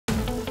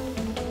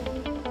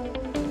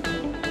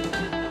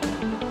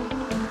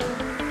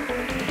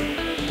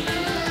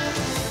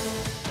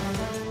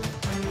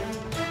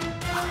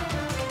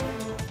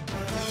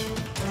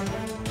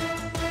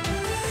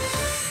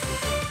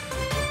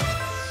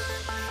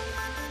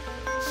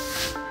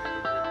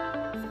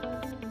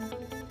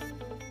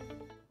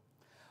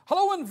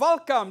and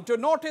welcome to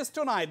Notice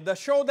Tonight, the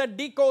show that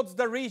decodes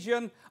the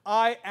region.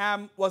 I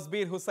am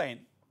Wasbir Hussain.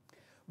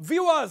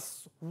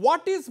 Viewers,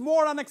 what is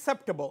more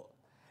unacceptable?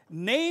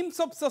 Names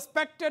of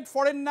suspected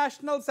foreign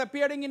nationals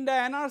appearing in the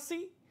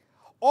NRC,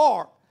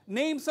 or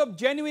names of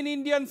genuine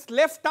Indians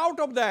left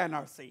out of the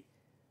NRC?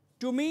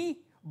 To me,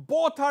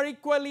 both are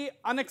equally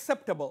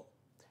unacceptable.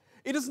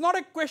 It is not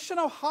a question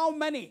of how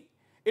many,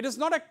 it is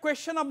not a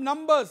question of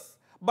numbers,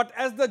 but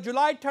as the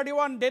July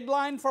 31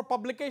 deadline for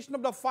publication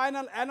of the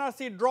final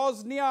NRC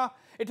draws near,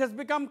 it has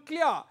become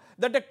clear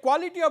that the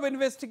quality of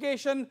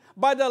investigation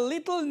by the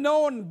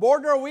little-known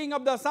border wing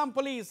of the Assam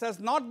police has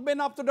not been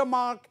up to the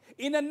mark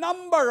in a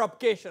number of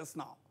cases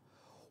now.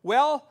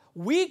 Well,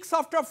 weeks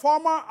after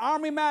former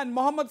army man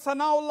Muhammad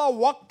Sanaullah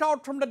walked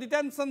out from the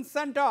detention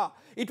center,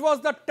 it was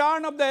the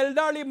turn of the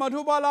elderly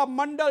Madhubala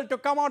Mandal to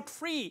come out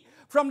free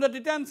from the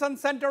detention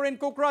center in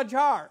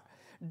Kokrajhar.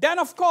 Then,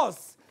 of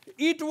course,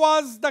 it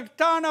was the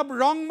turn of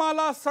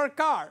Rangmala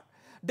Sarkar.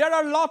 There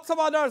are lots of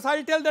others.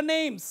 I'll tell the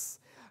names.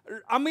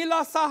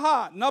 Amila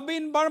Saha,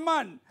 Nabin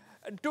Burman,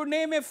 to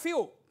name a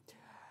few.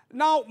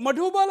 Now,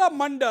 Madhubala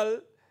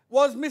Mandal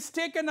was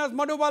mistaken as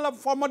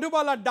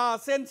Madhubala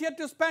Das, and she had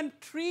to spend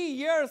 3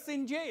 years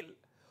in jail.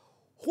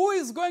 Who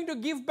is going to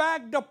give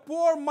back the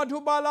poor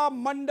Madhubala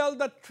Mandal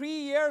the 3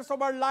 years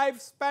of her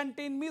life spent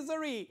in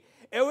misery,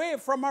 away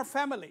from her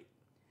family?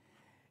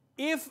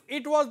 If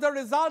it was the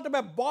result of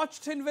a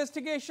botched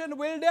investigation,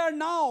 will there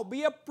now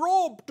be a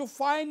probe to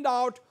find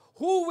out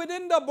who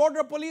within the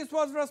border police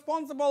was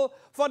responsible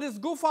for this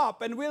goof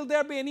up, and will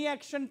there be any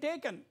action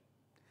taken?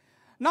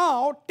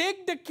 Now,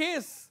 take the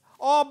case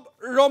of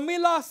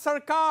Romila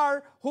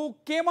Sarkar, who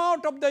came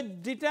out of the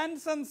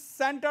detention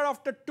center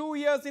after 2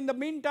 years. In the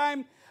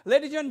meantime,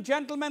 ladies and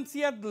gentlemen, she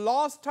had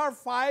lost her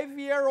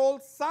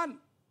 5-year-old son.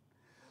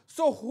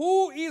 So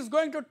who is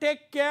going to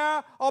take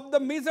care of the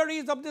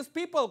miseries of these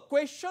people?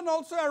 Question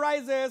also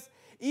arises,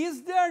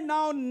 is there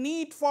now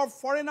need for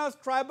foreigners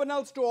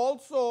tribunals to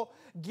also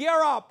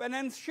gear up and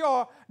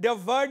ensure their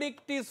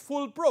verdict is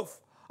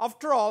foolproof?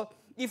 After all,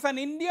 if an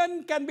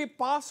Indian can be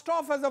passed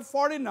off as a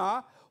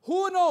foreigner,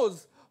 who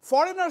knows,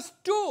 foreigners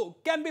too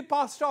can be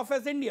passed off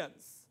as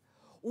Indians.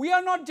 We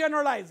are not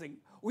generalizing.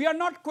 We are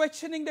not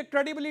questioning the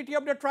credibility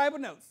of the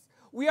tribunals.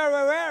 We are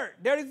aware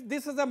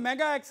this is a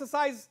mega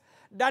exercise,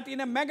 that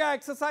in a mega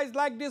exercise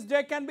like this,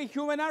 there can be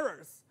human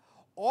errors.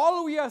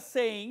 All we are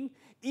saying,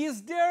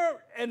 is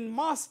there a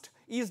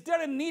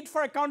need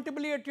for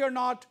accountability or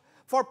not,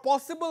 for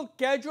possible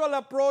casual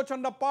approach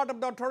on the part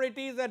of the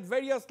authorities at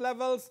various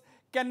levels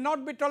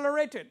cannot be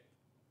tolerated.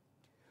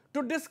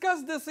 To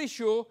discuss this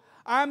issue,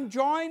 I am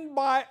joined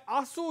by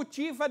ASU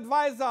Chief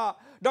Advisor,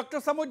 Dr.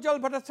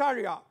 Samujjal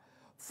Bhattacharya.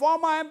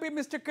 Former MP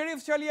Mr.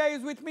 Kirif Chalia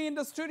is with me in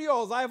the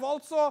studios. I have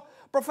also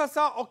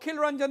Professor Akhil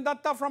Ranjan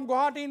Datta from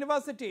Guwahati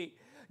University.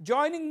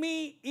 Joining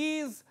me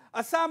is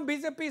Assam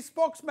BJP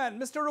spokesman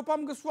Mr.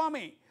 Rupam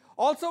Goswami.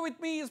 Also with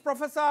me is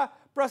Professor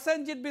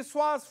Prasenjit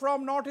Biswas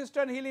from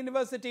Northeastern Hill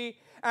University.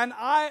 And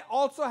I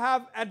also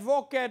have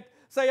advocate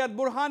Syed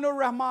Burhanur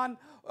Rahman,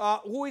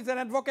 who is an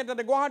advocate at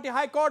the Guwahati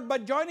High Court,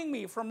 but joining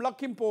me from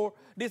Lakhimpur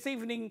this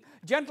evening.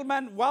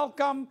 Gentlemen,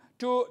 welcome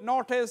to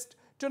Notice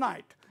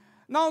Tonight.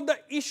 Now, the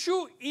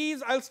issue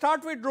is, I'll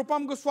start with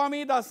Rupam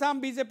Goswami, the Assam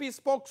BJP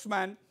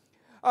spokesman.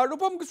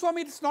 Rupam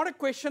Goswami, it's not a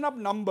question of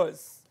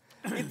numbers.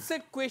 It's a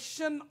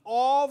question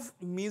of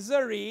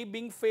misery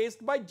being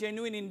faced by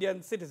genuine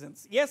Indian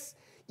citizens. Yes,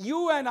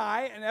 you and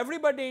I and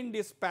everybody in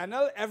this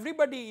panel,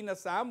 everybody in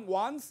Assam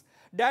wants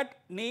that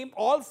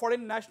all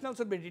foreign nationals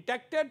should be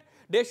detected,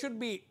 they should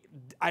be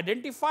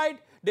identified,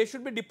 they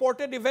should be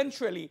deported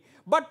eventually.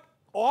 But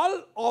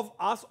all of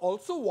us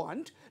also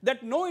want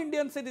that no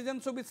Indian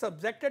citizens should be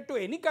subjected to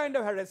any kind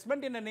of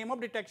harassment in the name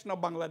of detection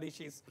of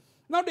Bangladeshis.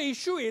 Now, the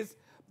issue is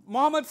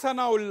Muhammad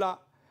Sanaullah,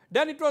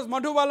 then it was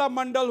Madhubala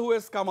Mandal who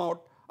has come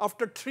out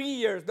after 3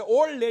 years, the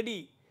old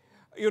lady,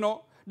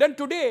 Then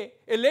today,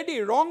 a lady,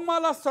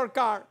 Rangmala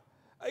Sarkar,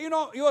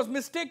 he was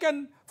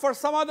mistaken for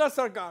some other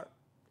Sarkar.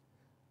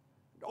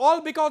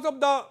 All because of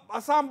the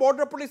Assam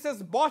Border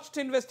Police's botched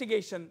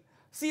investigation.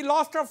 She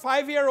lost her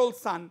 5-year-old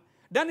son.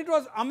 Then it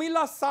was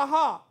Amila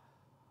Saha,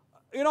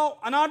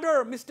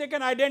 another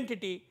mistaken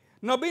identity,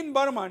 Nabin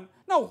Burman.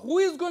 Now, who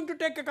is going to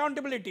take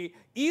accountability?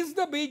 Is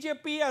the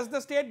BJP as the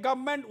state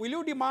government, will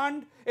you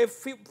demand a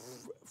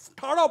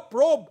thorough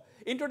probe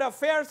into the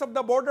affairs of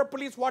the border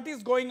police, what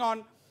is going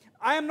on?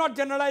 I am not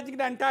generalizing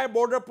the entire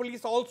border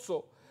police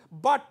also,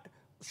 but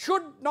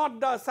should not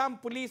the Assam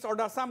police or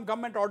the Assam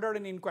government order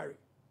an inquiry?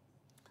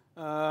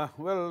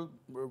 Well,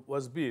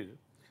 Wasbir,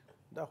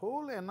 the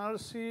whole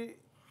NRC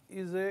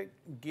is a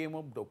game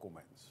of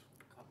documents.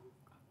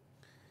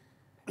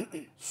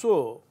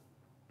 So,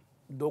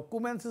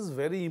 documents is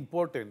very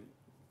important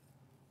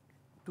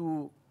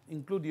to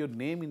include your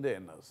name in the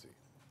NRC.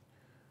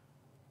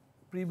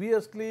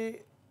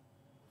 Previously,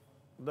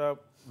 the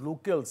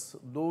locals,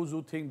 those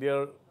who think they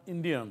are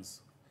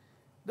Indians,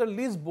 they're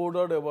least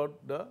bothered about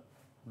the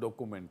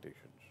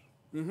documentations.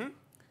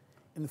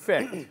 In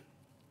fact,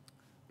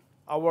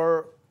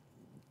 our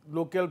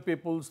local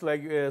peoples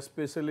like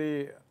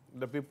especially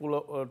the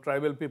people,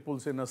 tribal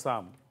peoples in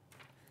Assam,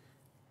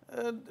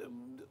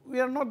 we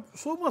are not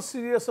so much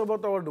serious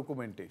about our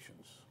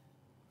documentations.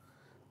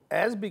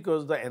 As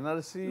because the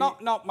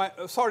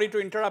NRC... Sorry to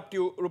interrupt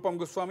you, Rupam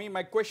Goswami.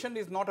 My question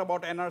is not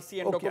about NRC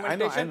and Okay,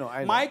 documentation.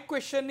 I know. My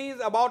question is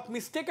about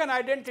mistaken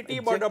identity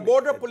by the Exactly.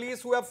 border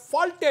police who have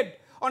faulted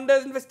on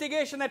the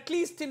investigation, at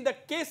least in the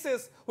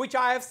cases which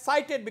I have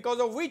cited,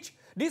 because of which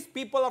these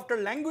people, after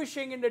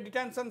languishing in the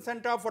detention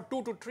center for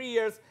 2 to 3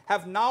 years,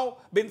 have now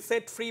been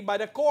set free by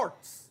the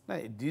courts.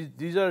 No,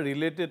 these are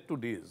related to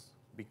this,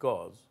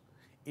 because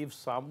if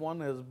someone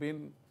has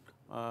been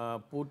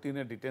put in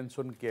a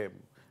detention camp,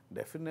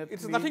 definitely...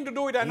 It's nothing to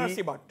do with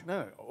NRC, but...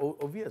 No,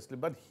 obviously,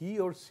 but he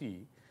or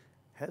she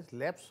has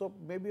lapse of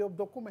maybe of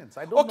documents.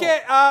 I don't know.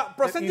 Okay,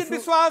 Prasenjit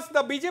Biswas,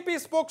 the BJP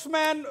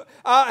spokesman,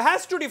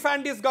 has to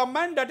defend his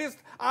government. That is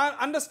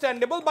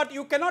understandable, but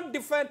you cannot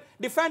defend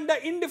the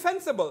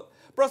indefensible.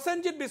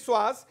 Prasenjit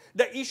Biswas,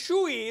 the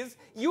issue is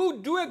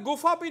you do a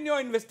goof up in your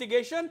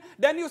investigation,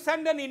 then you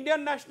send an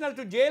Indian national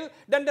to jail,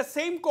 then the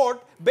same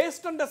court,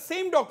 based on the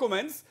same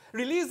documents,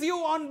 release you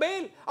on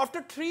bail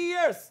after 3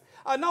 years.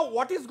 Now,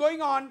 what is going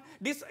on?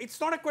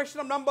 It's not a question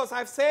of numbers.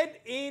 I've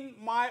said in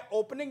my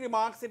opening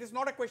remarks, it is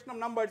not a question of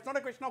number. It's not a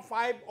question of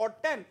 5 or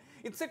 10.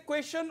 It's a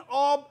question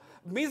of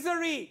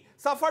misery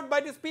suffered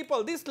by these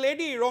people. This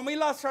lady,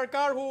 Romila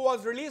Sarkar, who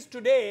was released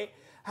today,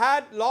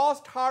 had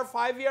lost her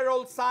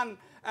 5-year-old son.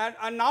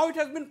 And now it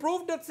has been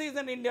proved that she is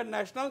an Indian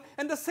national.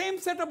 And the same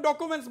set of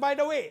documents, by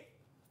the way.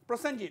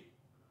 Prasenjit.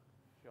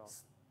 Sure.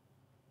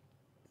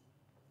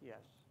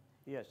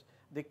 Yes.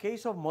 The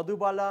case of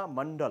Madhubala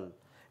Mandal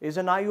is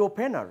an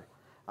eye-opener.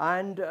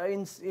 And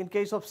in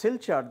case of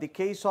Silchar, the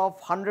case of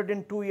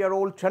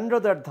 102-year-old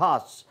Chandradhar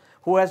Das,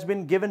 who has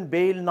been given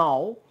bail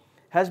now,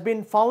 has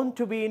been found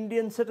to be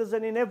Indian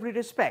citizen in every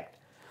respect.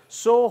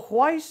 So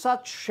why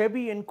such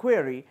shabby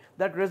inquiry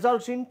that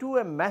results into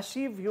a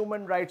massive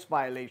human rights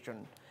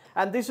violation?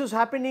 And this is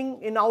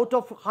happening in out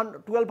of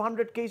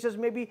 1,200 cases,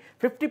 maybe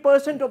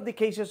 50% of the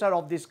cases are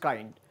of this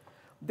kind.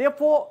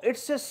 Therefore,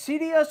 it's a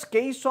serious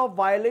case of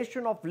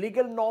violation of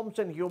legal norms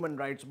and human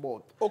rights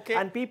both. Okay.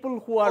 And people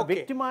who are Okay.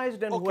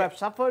 victimized and Okay. who have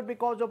suffered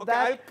because of Okay,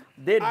 that,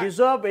 they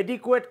deserve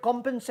adequate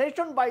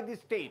compensation by the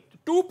state.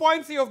 2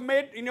 points you have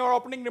made in your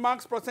opening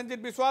remarks,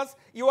 Prasenjit Biswas.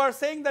 You are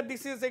saying that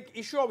this is an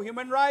issue of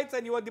human rights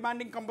and you are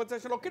demanding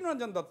compensation. Okay,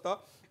 Ranjan Datta.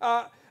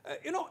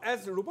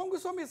 As Rupam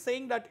Goswami is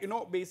saying that,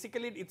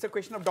 basically it's a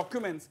question of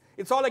documents.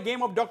 It's all a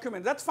game of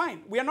documents. That's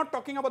fine. We are not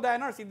talking about the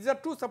NRC. These are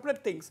two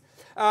separate things.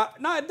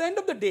 Now, at the end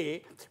of the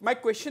day, my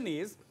question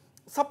is,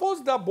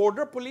 suppose the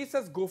border police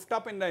has goofed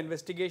up in the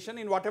investigation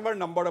in whatever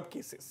number of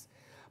cases.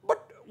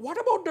 But what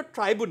about the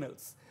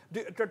tribunals?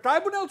 The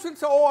tribunals will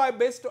say, oh, I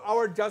based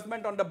our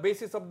judgment on the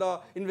basis of the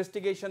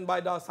investigation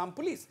by the Assam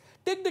police.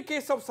 Take the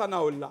case of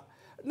Sanaullah.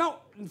 Now,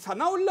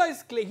 Sanaullah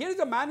is here is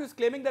a man who is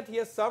claiming that he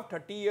has served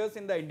 30 years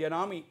in the Indian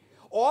Army.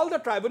 All the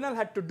tribunal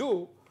had to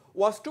do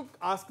was to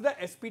ask the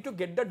SP to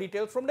get the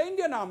details from the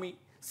Indian Army.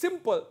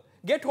 Simple.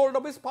 Get hold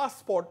of his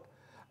passport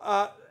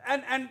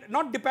and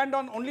not depend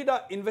on only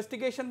the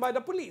investigation by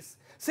the police.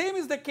 Same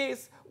is the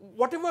case.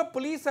 Whatever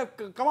police have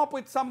come up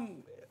with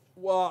some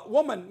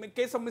woman, in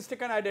case of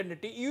mistaken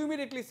identity, you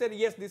immediately said,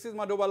 yes, this is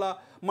Madhubala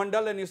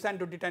Mandal and you send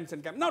to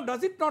detention camp. Now,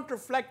 does it not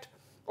reflect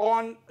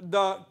on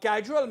the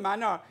casual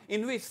manner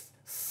in which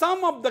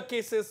some of the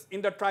cases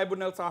in the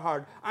tribunals are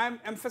heard? I am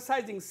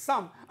emphasizing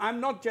some. I am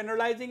not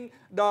generalizing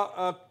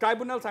the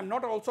tribunals. I am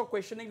not also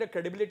questioning the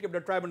credibility of the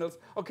tribunals.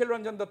 Okay,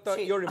 Ranjan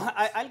Datta, your remarks.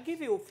 I'll give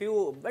you a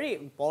few very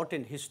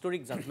important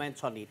historic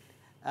judgments on it.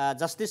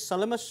 Justice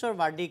Solomon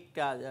verdict,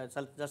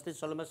 Justice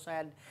Solomon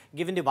had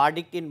given the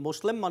verdict in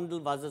Muslim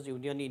Mandal versus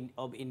Union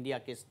of India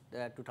case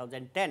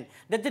 2010.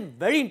 That's a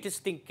very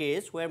interesting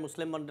case where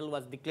Muslim Mandal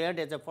was declared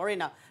as a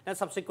foreigner and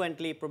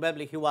subsequently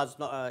probably he was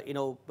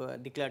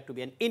declared to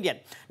be an Indian.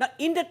 Now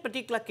in that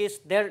particular case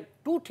there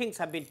two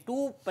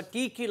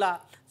particular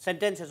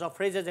sentences or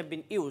phrases have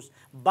been used.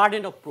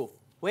 Burden of proof.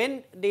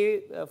 When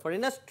the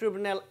foreigners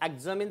tribunal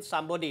examines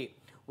somebody,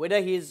 whether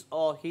he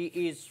or she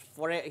is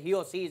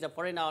a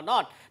foreigner or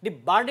not, the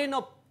burden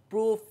of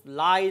proof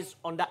lies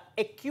on the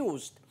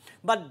accused.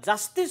 But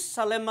Justice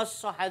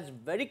Salamas has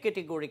very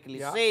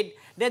categorically said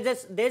that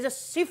there's a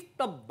shift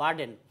of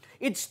burden.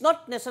 It's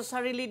not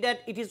necessarily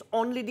that it is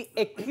only the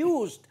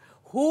accused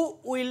who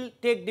will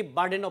take the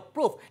burden of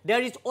proof.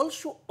 There is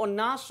also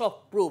onus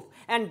of proof,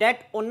 and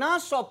that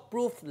onus of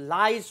proof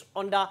lies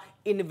on the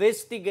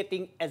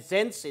investigating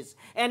agencies.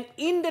 And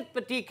in that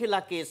particular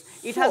case,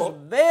 it has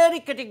very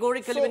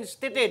categorically been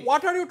stated.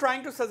 What are you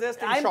trying to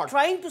suggest in short? I'm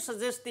trying to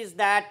suggest is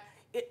that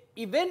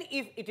even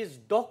if it is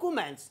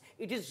documents,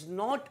 it is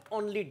not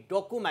only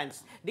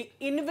documents. The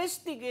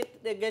investigating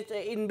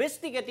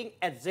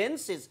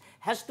agencies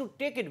has to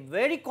take it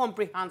very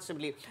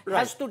comprehensively,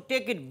 has to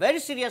take it very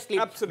seriously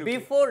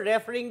before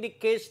referring the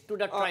case to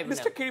the tribunal.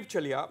 Mr.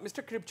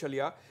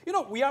 Kiripchalia,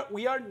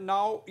 we are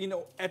now,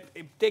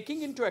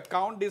 taking into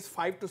account these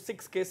 5 to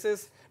 6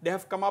 cases they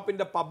have come up in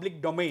the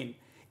public domain.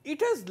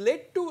 it has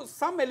led to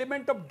some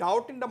element of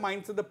doubt in the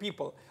minds of the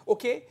people.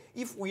 Okay,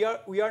 if we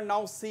are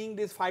now seeing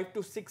these 5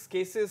 to 6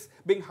 cases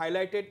being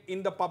highlighted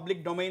in the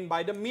public domain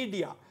by the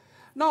media.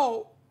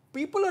 Now,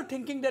 people are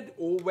thinking that,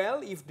 oh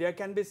well, if there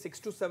can be 6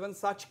 to 7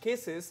 such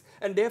cases,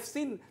 and they have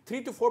seen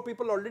 3 to 4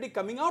 people already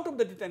coming out of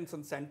the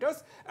detention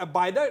centers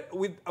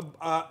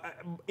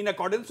in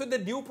accordance with the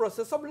due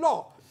process of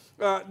law.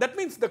 That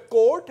means the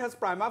court has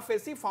prima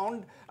facie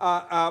found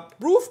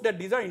proof that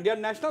these are Indian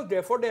nationals,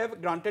 therefore they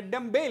have granted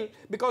them bail,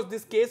 because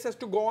this case has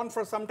to go on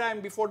for some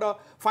time before the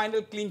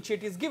final clean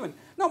sheet is given.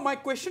 Now, my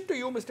question to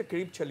you, Mr.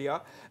 Kirib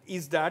Chalia,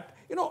 is that,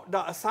 you know, the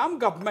Assam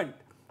government,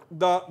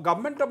 the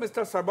government of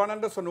Mr.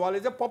 Sarbananda Sonowal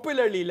is a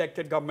popularly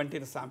elected government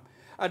in Assam.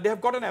 They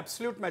have got an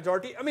absolute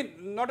majority. I mean,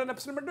 not an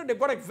absolute majority, they've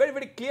got a very,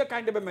 very clear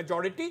kind of a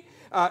majority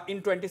in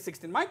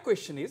 2016. My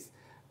question is,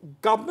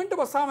 government of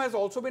Assam has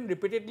also been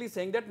repeatedly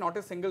saying that not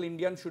a single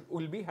Indian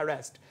will be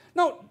harassed.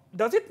 Now,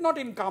 is it not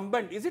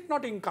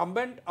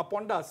incumbent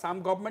upon the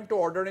Assam government to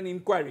order an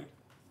inquiry?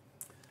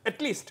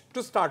 At least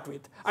to start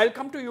with. I'll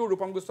come to you,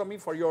 Rupam Goswami,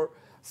 for your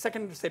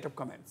second set of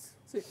comments.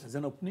 See, as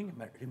an opening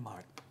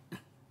remark,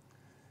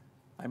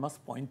 I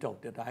must point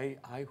out that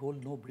I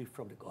hold no brief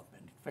from the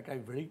government. In fact,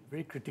 I'm very,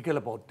 very critical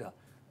about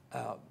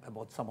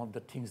some of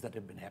the things that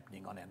have been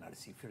happening on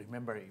NRC. If you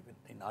remember, even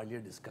in earlier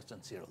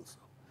discussions here also.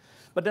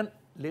 But then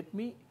let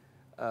me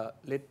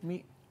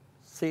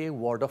say a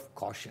word of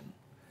caution.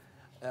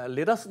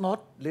 Let us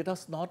not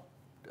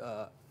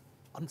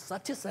on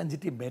such a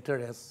sensitive matter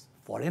as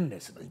foreign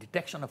national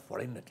detection of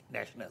foreign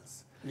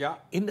nationals. Yeah.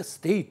 In a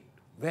state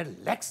where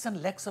lakhs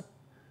and lakhs of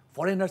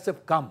foreigners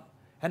have come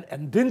and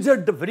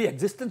endangered the very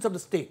existence of the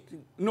state.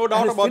 No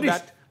doubt about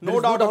that. No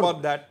doubt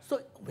about that.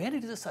 So when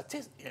it is such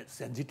a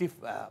sensitive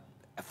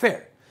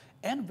affair,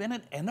 and when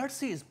an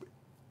NRC is,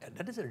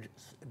 that is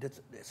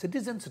a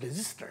citizens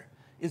register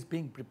is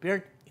being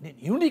prepared in a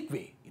unique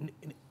way,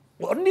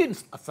 only in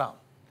Assam,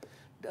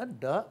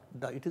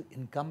 it is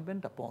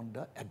incumbent upon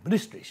the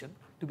administration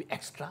to be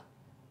extra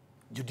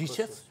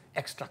judicious,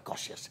 extra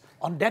cautious.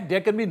 On that,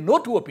 there can be no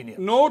two opinions.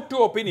 No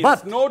two opinions.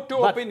 But, no two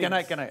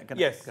opinions. Can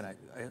I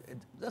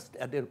just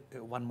add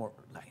one more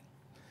line?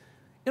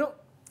 You know,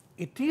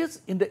 it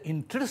is in the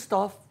interest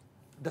of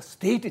the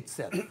state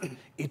itself.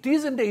 It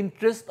is in the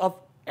interest of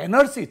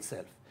NRC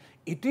itself.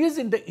 It is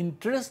in the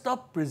interest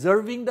of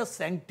preserving the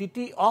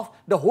sanctity of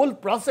the whole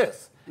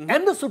process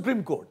and the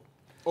Supreme Court.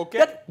 Okay.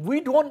 That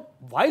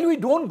while we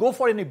don't go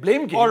for any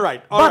blame game, all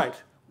right.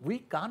 We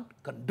can't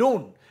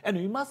condone, and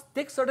we must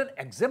take certain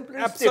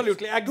exemplary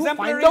Absolutely. steps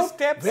Exemplary to find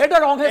steps, out where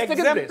the wrong has taken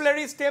place.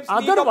 Exemplary steps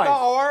need of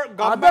our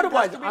government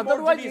has to be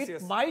more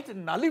judicious. It might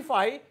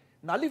nullify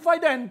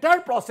the entire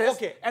process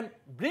and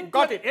bring to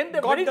an end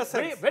a very tough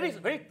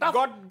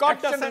action.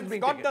 Got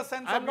the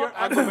sense of your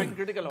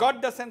argument.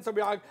 Got the sense of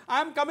your argument.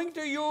 I am coming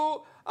to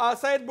you,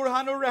 Syed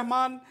Burhanur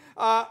Rahman.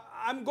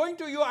 I'm going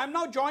to you. I'm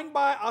now joined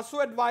by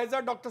ASU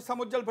advisor, Dr.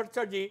 Samujjal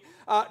Bhattacharjee.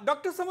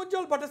 Dr.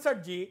 Samujjal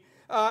Bhattacharjee,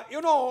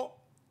 you know,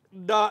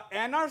 the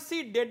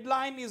NRC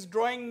deadline is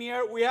drawing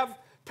near. We have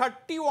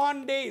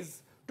 31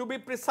 days to be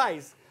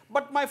precise.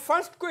 But my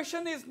first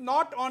question is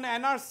not on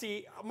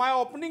NRC. My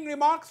opening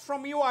remarks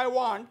from you I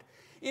want.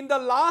 In the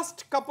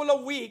last couple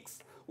of weeks,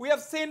 we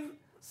have seen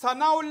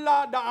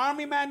Sanaullah, the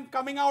army man,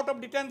 coming out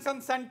of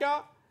detention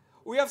center.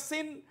 We have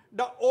seen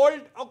the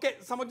old, okay,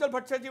 Samujjal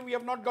Bhattacharjee, we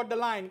have not got the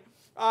line.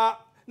 Now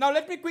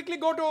let me quickly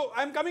go to,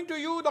 I'm coming to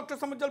you, Dr.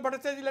 Samujjal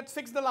Bhattacharjee, let's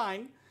fix the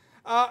line.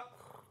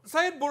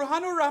 Syed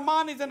Burhanur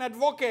Rahman is an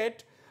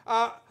advocate.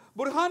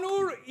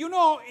 Burhanur, you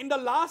know, in the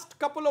last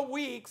couple of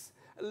weeks,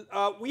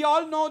 we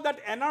all know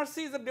that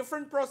NRC is a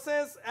different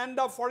process and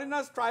the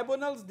foreigners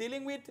tribunals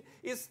dealing with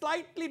is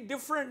slightly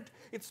different.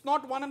 It's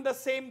not one and the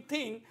same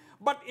thing.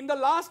 But in the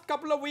last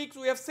couple of weeks,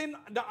 we have seen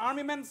the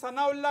army man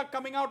Sanaullah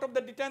coming out of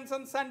the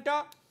detention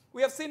center.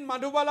 We have seen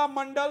Madhubala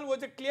Mandal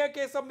was a clear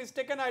case of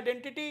mistaken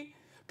identity.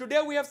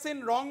 Today we have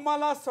seen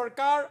Rongmala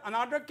Sarkar,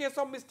 another case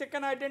of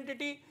mistaken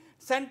identity,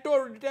 sent to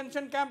a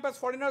detention camp as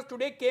foreigners,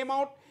 today came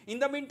out. In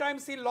the meantime,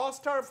 she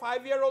lost her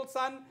 5-year-old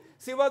son.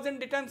 She was in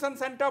detention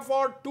center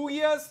for 2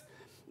 years.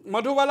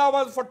 Madhubala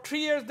was for 3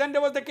 years. Then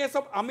there was the case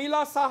of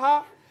Amila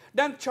Saha.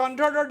 Then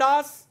Chandra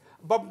Das,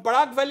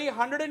 Barak Valley,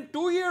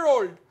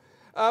 102-year-old,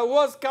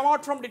 was come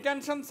out from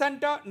detention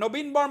center.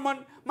 Nobin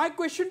Burman. My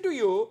question to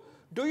you,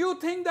 do you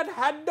think that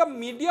had the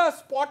media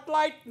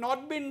spotlight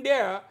not been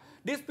there,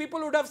 these people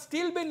would have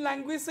still been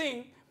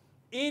languishing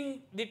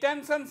in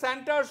detention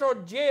centers or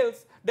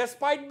jails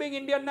despite being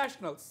Indian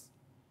nationals?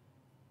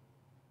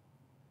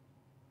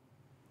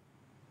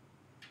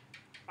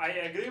 I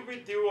agree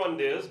with you on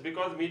this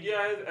because media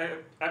has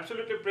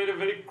absolutely played a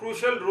very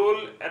crucial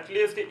role, at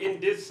least in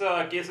these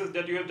cases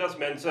that you have just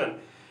mentioned.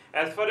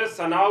 As far as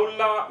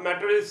Sanaullah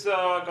matter is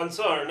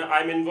concerned, I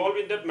am involved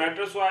in that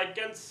matter, so I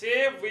can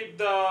say with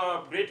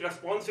great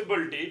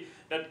responsibility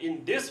that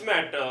in this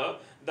matter,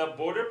 the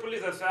Border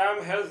Police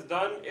Assam has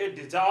done a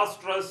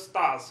disastrous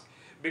task,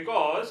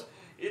 because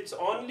It's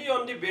only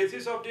on the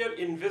basis of their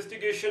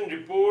investigation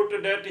report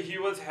that he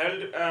was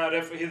held,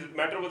 his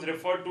matter was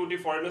referred to the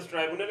Foreigners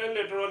Tribunal, and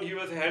later on he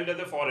was held as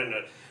a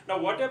foreigner. Now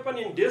what happened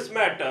in this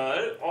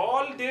matter,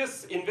 all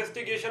this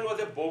investigation was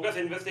a bogus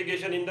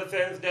investigation in the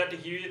sense that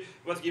he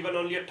was given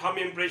only a thumb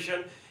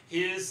impression.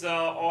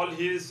 All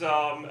his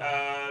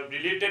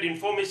related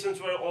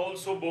informations were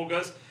also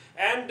bogus.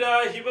 And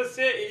it was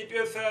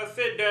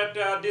said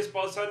that this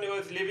person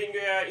was living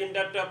in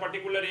that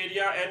particular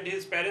area and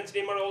his parents'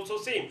 name are also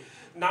same.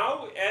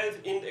 Now,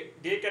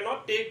 they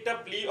cannot take the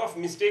plea of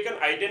mistaken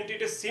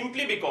identity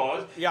simply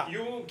because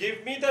you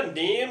give me the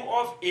name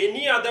of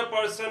any other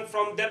person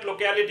from that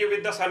locality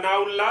with the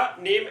Sanaullah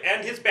name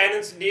and his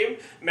parents' name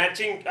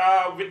matching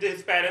with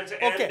his parents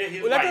and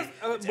his wife.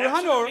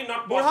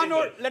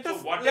 Burhanur,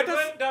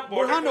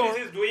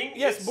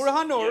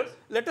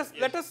 let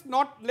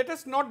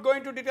us not go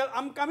into detail.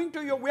 I'm coming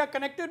to you. We are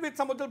connected with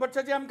Samujjal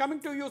Bhattacharjee. I'm coming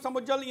to you,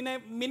 Samujjal, in a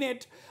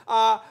minute.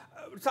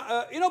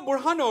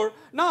 Burhanur,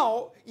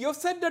 now you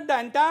said that the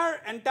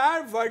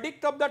entire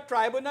verdict of the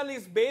tribunal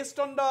is based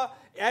on the,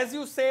 as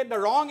you say, the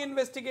wrong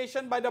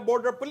investigation by the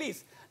border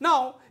police.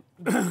 Now,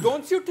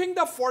 don't you think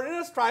the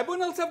foreigners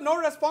tribunals have no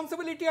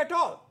responsibility at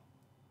all?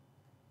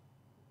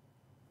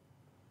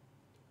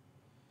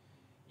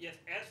 Yes,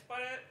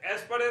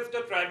 as far as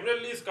the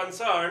tribunal is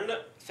concerned,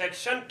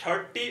 Section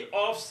 30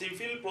 of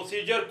Civil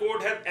Procedure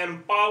Code has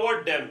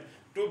empowered them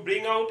to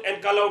bring out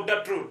and call out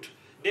the truth.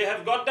 They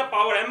have got the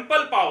power,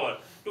 ample power,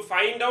 to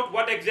find out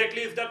what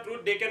exactly is the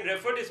truth. They can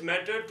refer this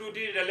matter to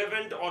the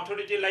relevant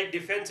authority like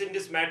defense in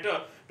this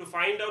matter to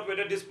find out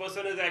whether this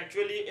person is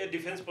actually a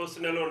defense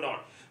personnel or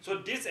not. So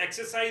this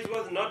exercise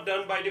was not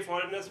done by the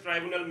Foreigners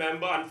Tribunal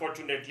member,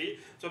 unfortunately.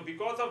 So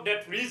because of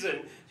that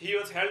reason, he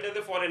was held as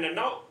a foreigner.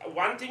 Now,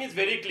 one thing is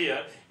very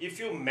clear. If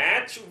you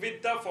match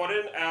with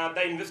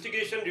the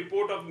investigation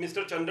report of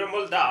Mr.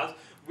 Chandramal Das,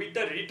 with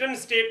the written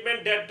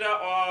statement that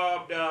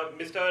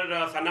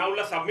Mr.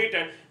 Sanaullah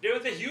submitted, there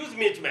was a huge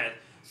mismatch.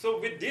 So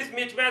with this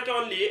mismatch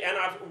only and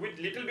with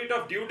little bit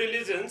of due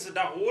diligence, the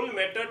whole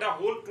matter, the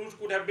whole truth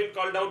could have been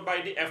called out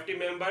by the FT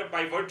member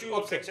by virtue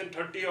of Section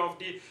 30 of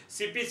the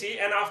CPC,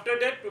 and after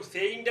that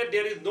saying that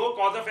there is no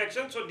cause of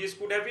action, so this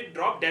could have been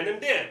dropped then and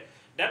there.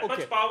 That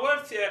much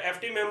power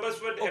FT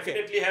members would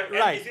definitely have,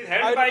 and this is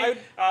held by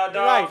the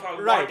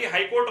Guwahati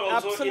High Court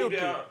also. Absolutely.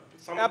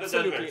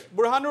 Absolutely.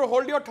 Burhanur,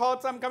 hold your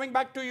thoughts. I'm coming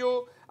back to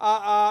you.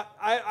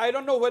 I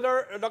don't know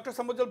whether Dr.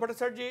 Samujjal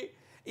Bhattacharjee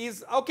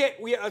is okay.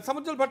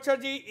 Samujjal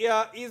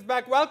Bhattacharjee is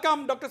back.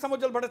 Welcome, Dr.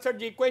 Samujjal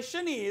Bhattacharjee.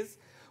 Question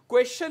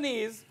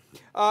is,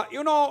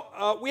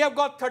 we have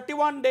got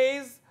 31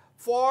 days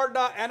for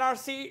the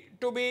NRC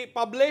to be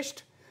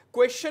published.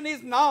 Question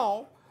is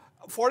now,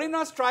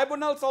 foreigners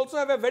tribunals also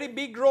have a very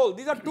big role.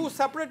 These are two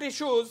separate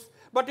issues,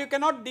 but you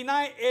cannot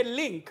deny a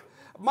link.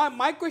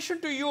 My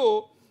question to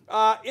you.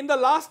 In the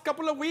last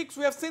couple of weeks,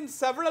 we have seen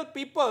several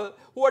people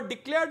who are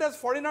declared as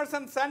foreigners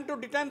and sent to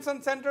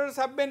detention centers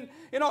have been,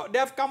 they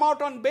have come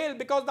out on bail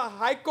because the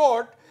High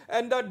Court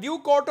and the due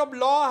court of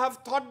law have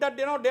thought that,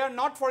 they are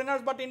not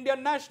foreigners but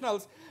Indian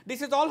nationals. This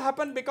has all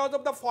happened because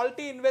of the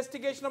faulty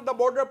investigation of the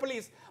border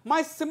police.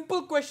 My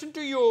simple question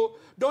to you,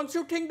 don't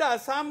you think the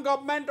Assam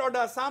government or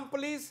the Assam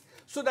police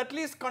should at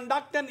least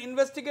conduct an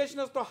investigation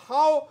as to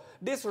how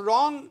these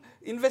wrong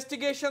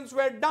investigations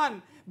were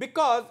done?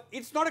 Because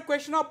it's not a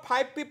question of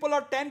 5 people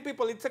or 10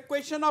 people. It's a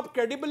question of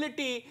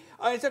credibility.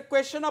 It's a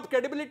question of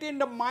credibility in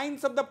the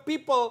minds of the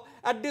people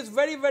at this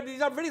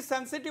these are very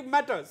sensitive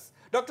matters.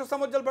 Dr.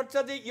 Samujjal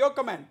Bhattacharjee, your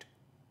comment.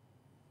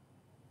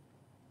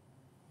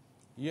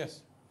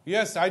 Yes,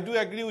 I do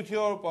agree with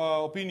your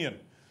opinion.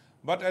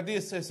 But at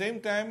the same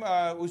time,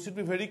 we should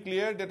be very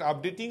clear that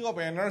updating of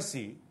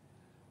NRC,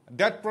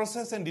 that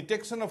process and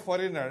detection of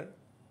foreigner,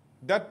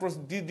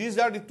 these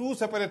are the two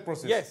separate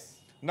processes. Yes.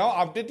 Now,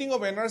 updating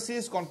of NRC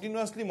is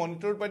continuously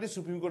monitored by the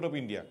Supreme Court of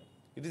India.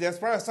 It is as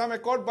per Assam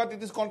Accord, but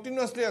it is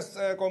continuously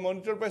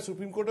monitored by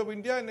Supreme Court of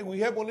India, and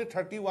we have only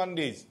 31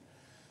 days.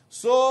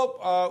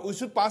 So, we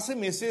should pass a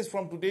message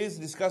from today's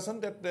discussion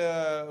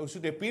that we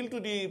should appeal to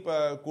the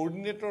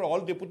coordinator,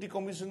 all deputy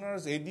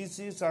commissioners,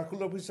 ADC,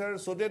 circle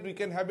officers, so that we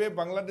can have a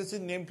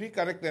Bangladeshi name-free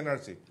correct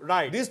NRC.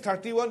 Right. These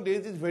 31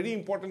 days is very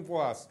important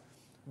for us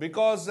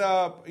because,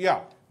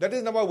 that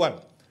is number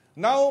one.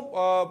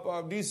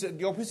 Now,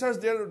 the officers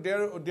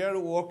they are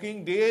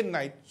working day and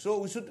night, so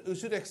we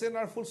should extend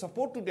our full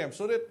support to them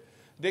so that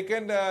they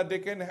can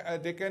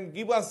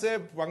give us a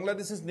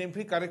Bangladesh's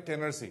name-free correct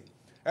NRC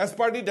as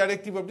per the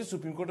directive of the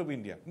Supreme Court of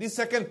India. The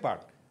second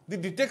part, the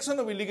detection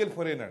of illegal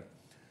foreigner.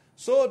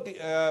 So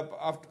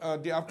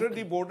after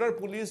the border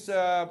police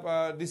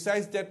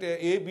decides that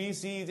A, B,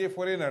 C is a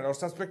foreigner or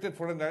suspected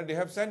foreigner, they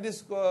have sent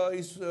these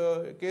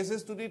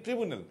cases to the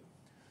tribunal.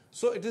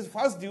 So it is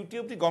first duty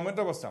of the government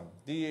of Assam,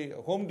 the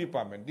Home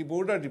Department, the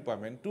Border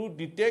Department to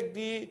detect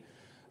the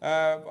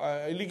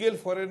illegal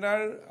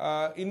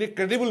foreigner in a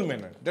credible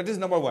manner. That is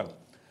number one.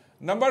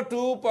 Number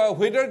two,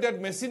 whether that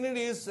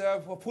machinery is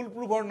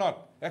foolproof or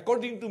not.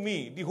 According to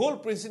me, the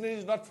whole machinery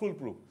is not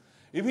foolproof.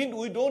 Even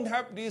we don't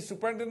have the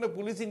superintendent of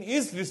police in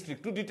East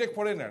district to detect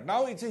foreigner.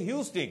 Now it's a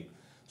huge thing.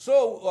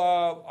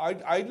 So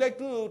I'd like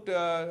to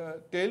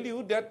tell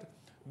you that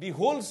the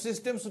whole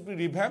system should be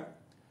revamped.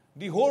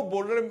 The whole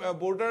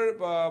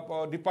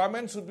border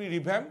department should be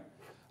revamped.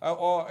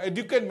 Or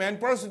adequate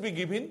manpower should be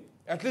given.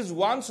 At least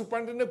one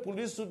superintendent of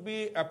police should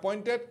be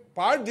appointed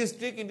per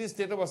district in the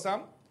state of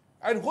Assam.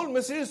 And whole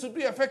machinery should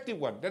be effective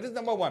one. That is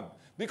number one.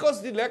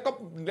 Because the lack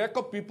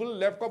of people,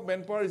 lack of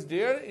manpower is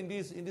there in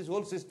this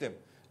whole system.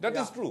 That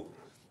is true.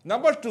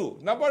 Number two,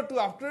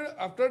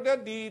 after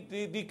that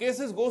the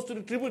cases goes to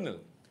the tribunal.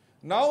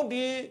 Now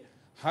the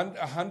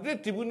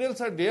 100 tribunals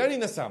are there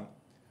in Assam,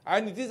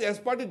 and it is as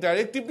per the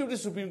directive of the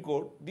Supreme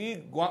Court.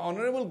 The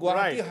Honorable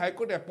Guwahati High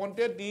Court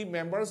appointed the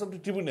members of the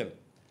tribunal.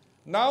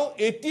 Now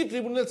 80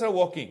 tribunals are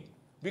working,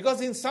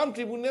 because in some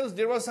tribunals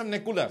there was some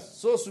neculas.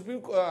 So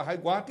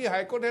Guwahati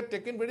High Court had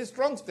taken very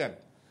strong stand.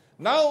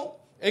 Now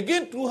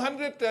again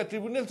 200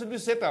 tribunals will be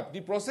set up.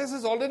 The process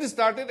has already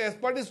started as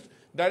per this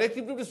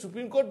directive of the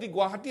Supreme Court. The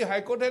Guwahati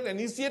High Court had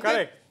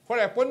initiated for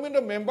appointment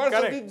of members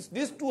of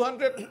this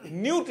 200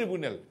 new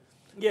tribunal.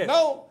 Yes.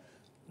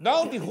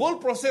 Now the whole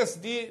process,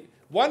 the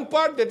one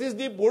part, that is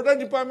the border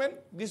department,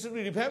 this will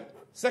be revamped.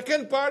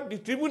 Second part, the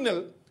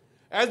tribunal,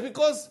 as per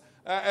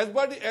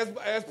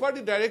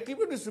the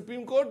directive of the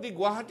Supreme Court, the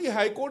Guwahati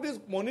High Court is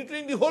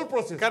monitoring the whole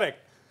process. Correct.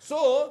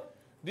 So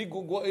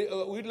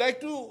we'd like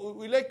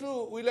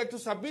to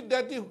submit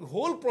that the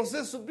whole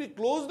process should be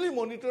closely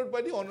monitored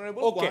by the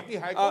Honorable Guwahati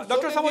High Court.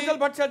 Dr. Samujal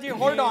Bhattacharjee,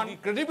 hold on. The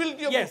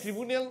credibility of the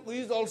tribunal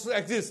is also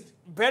exist.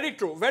 Very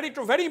true, very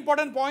true. Very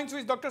important points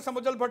which Dr.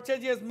 Samujal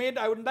Bhattacharjee has made.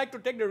 I would like to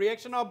take the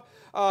reaction of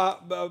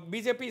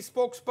BJP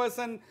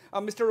spokesperson,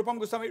 Mr. Rupam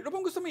Goswami.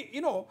 Rupam Goswami,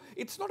 you know,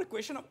 it's not a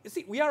question of,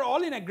 see, we are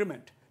all in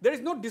agreement. There is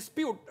no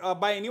dispute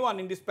by anyone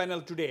in this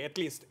panel today, at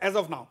least, as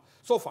of now,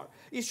 so far.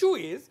 Issue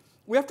is,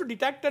 we have to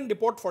detect and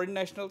deport foreign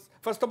nationals.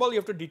 First of all, you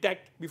have to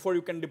detect before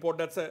you can deport.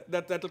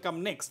 That will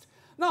come next.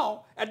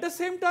 Now, at the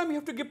same time, you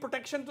have to give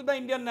protection to the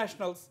Indian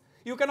nationals.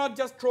 You cannot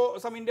just throw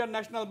some Indian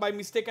national by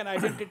mistaken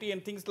identity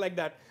and things like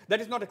that.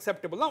 That is not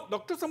acceptable. Now,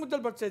 Dr.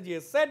 Samujal Bhattacharjee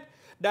has said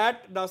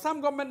that the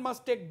Assam government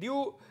must take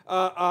due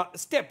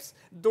steps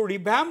to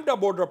revamp the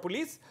border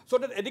police so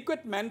that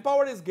adequate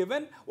manpower is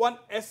given. One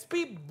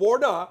SP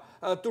border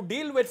to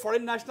deal with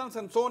foreign nationals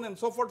and so on and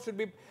so forth should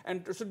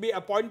be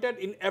appointed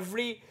in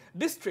every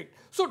district.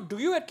 So, do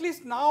you at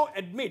least now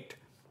admit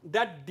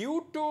that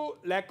due to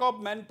lack of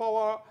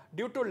manpower,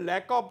 due to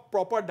lack of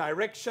proper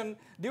direction,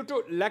 due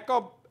to lack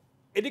of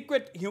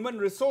adequate human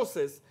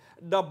resources,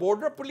 the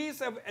border police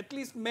have at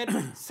least made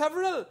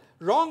several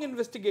wrong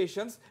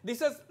investigations? This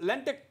has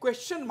lent a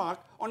question mark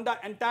on the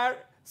entire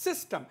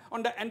system,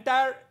 on the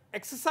entire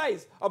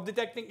exercise of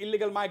detecting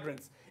illegal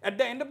migrants. At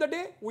the end of the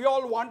day, we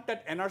all want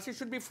that NRC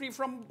should be free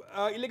from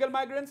illegal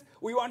migrants,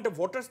 we want the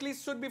voters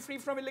list should be free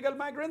from illegal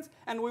migrants,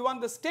 and we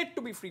want the state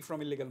to be free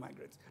from illegal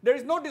migrants. There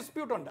is no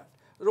dispute on that.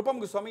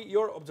 Rupam Goswami,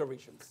 your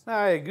observations.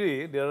 I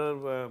agree. There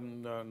are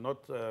not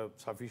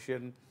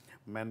sufficient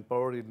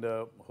manpower in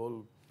the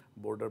whole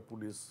border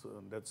police.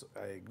 That's,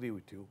 I agree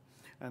with you.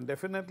 And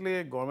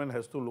definitely government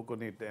has to look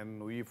on it,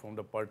 and we from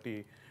the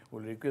party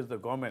will request the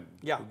government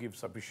to give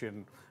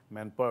sufficient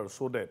manpower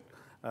so that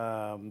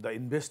the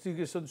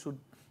investigation should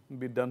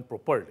be done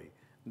properly,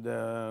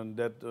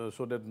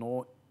 so that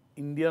no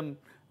Indian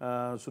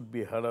should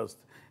be harassed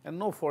and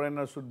no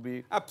foreigner should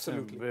be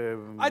absolutely.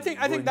 I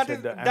think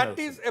that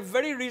is a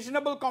very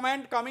reasonable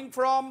comment coming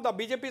from the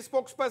BJP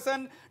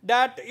spokesperson,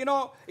 that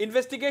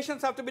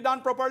investigations have to be done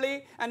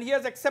properly, and he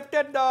has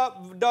accepted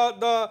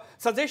the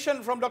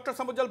suggestion from Dr.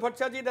 Samujal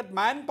Bhattacharjee that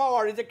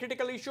manpower is a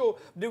critical issue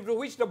due to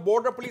which the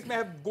border police may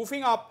have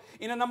goofing up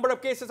in a number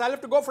of cases. I'll have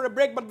to go for a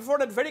break, but before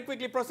that, very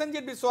quickly,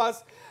 Prasenjit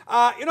Biswas,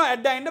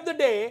 at the end of the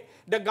day,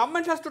 the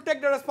government has to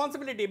take the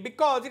responsibility,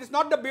 because it is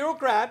not the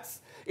bureaucrats,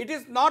 it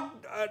is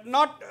not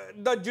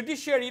the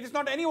judiciary, it is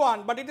not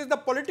anyone, but it is the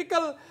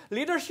political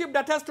leadership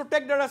that has to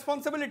take the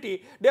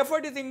responsibility. Therefore,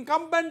 it is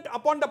incumbent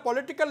upon the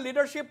political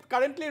leadership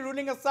currently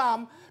ruling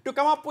Assam to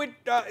come up with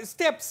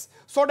steps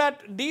so that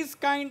these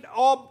kind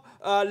of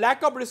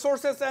lack of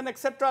resources and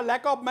etc.,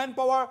 lack of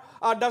manpower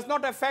does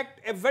not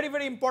affect a very,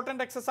 very important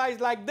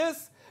exercise like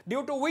this,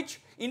 due to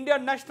which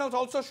Indian nationals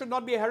also should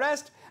not be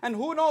harassed, and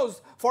who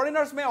knows,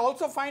 foreigners may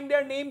also find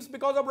their names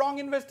because of wrong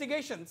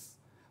investigations.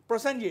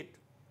 Prasenjit.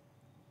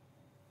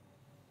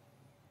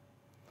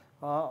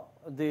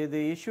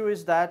 The issue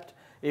is that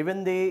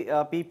even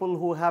the people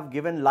who have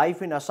given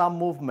life in Assam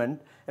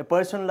movement, a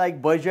person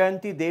like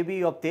Baijayanti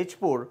Devi of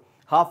Tejpur,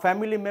 her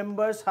family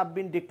members have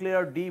been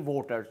declared D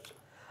voters.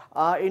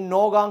 In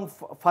Nogang,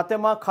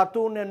 Fatima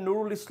Khatun and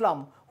Nurul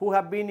Islam, who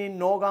have been in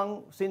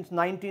Nogang since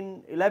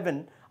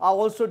 1911, are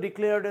also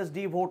declared as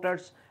D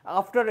voters.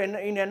 After in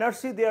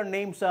NRC, their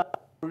names are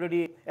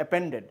already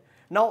appended.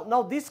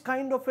 Now this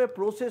kind of a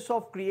process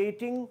of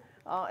creating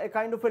a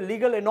kind of a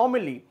legal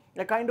anomaly,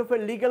 a kind of a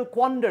legal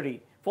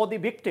quandary for the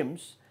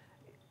victims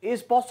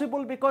is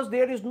possible because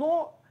there is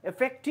no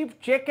effective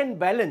check and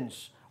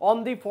balance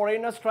on the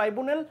foreigners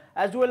tribunal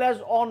as well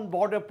as on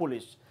border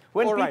police.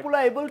 When All right. people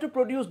are able to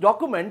produce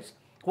documents,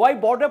 why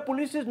border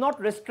police is not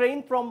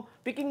restrained from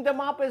picking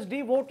them up as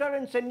voter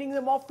and sending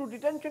them off to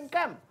detention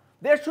camp?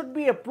 There should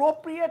be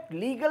appropriate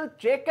legal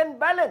check and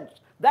balance.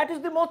 That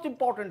is the most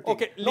important thing.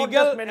 Okay, not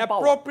legal, just manpower.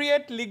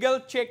 appropriate legal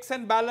checks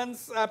and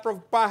balance.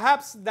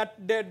 Perhaps that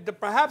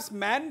perhaps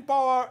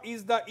manpower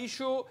is the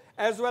issue,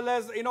 as well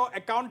as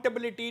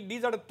accountability.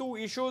 These are the two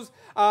issues.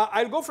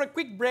 I'll go for a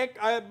quick break.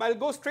 I'll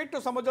go straight to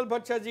Samujal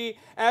Bhattchaji,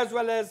 as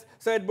well as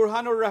Syed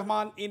Burhanur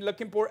Rahman in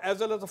Lakhimpur, as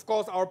well as of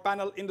course our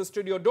panel in the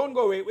studio. Don't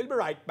go away. We'll be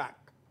right back.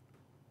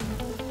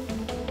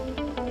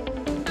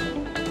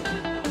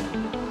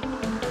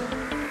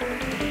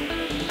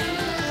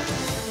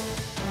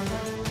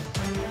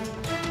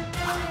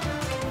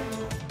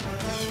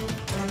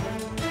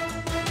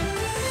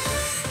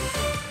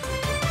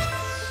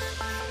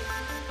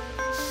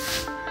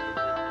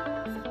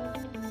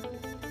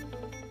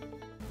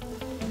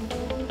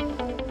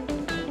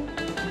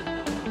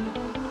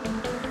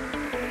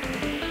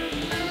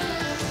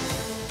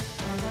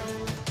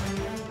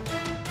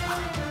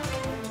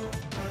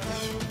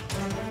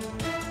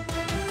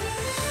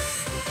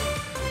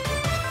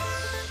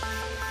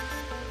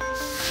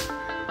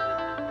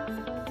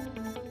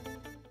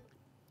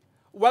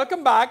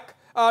 Welcome back.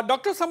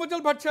 Dr.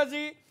 Samujal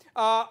Bhattchaji,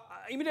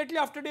 immediately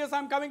after this,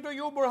 I'm coming to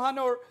you,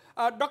 Burhanur.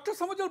 Dr.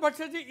 Samujal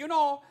Bhattchaji,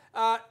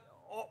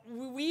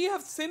 we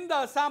have seen the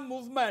Assam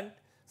movement,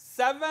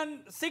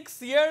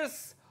 6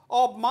 years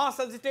of mass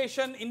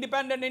agitation,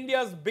 independent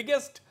India's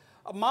biggest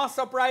mass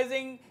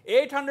uprising,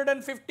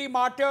 850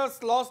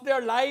 martyrs lost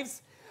their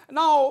lives.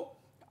 Now,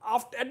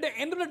 at the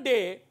end of the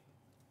day,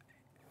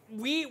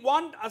 we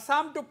want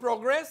Assam to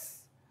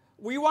progress.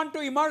 We want to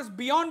emerge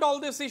beyond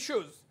all these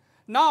issues.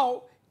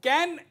 Now,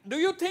 do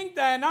you think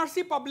the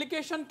NRC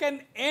publication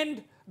can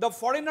end the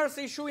foreigners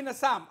issue in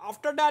Assam?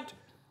 After that,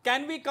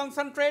 can we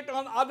concentrate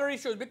on other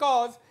issues?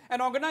 Because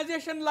an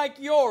organization like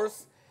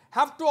yours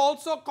have to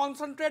also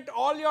concentrate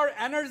all your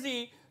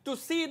energy to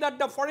see that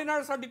the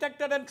foreigners are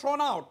detected and thrown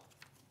out.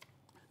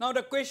 Now,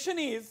 the question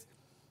is,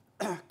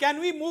 can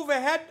we move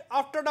ahead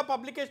after the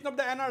publication of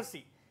the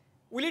NRC?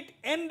 Will it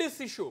end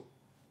this issue?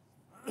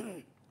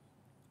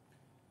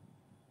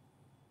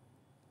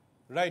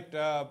 Right.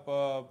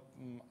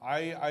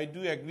 I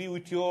do agree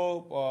with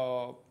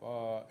your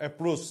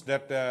approach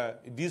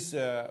that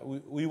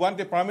we want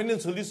a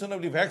permanent solution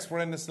of the vexed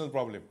foreign national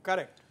problem.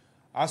 Correct.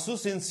 ASU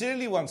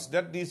sincerely wants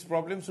that these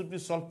problems should be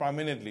solved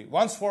permanently,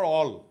 once for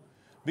all.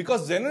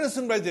 Because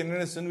generation by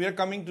generation, we are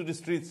coming to the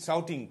streets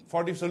shouting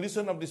for the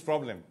solution of this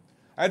problem.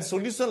 And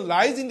solution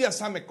lies in the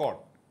Assam Accord.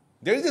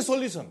 There is a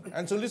solution,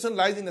 and solution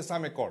lies in the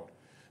Assam Accord.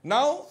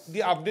 Now,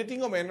 the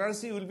updating of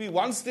NRC will be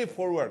one step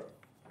forward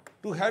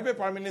to have a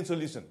permanent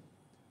solution.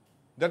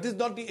 That is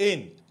not the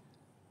end.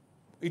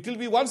 It will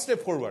be one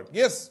step forward.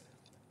 Yes,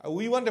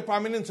 we want a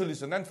permanent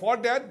solution. And for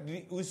that,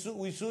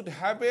 we should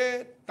have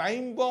a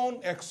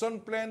time-bound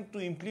action plan to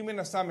implement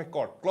Assam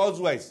Accord,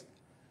 clause-wise.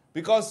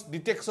 Because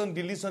detection,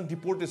 deletion,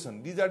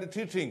 deportation, these are the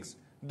three things.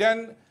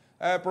 Then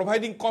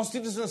providing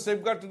constitutional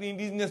safeguard to the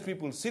indigenous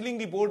people, sealing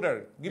the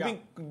border,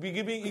 giving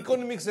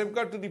economic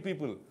safeguard to the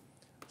people,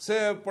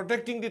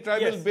 protecting the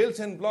tribal belts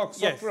and blocks,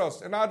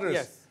 Sotras and others.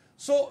 Yes.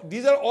 So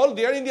these are all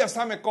there in the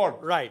Assam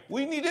Accord. Right.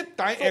 We need a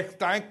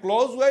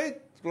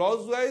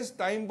clause-wise,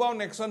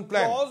 time-bound action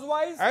plan.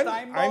 Clause-wise, and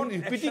time-bound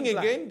I'm repeating action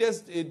again,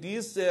 this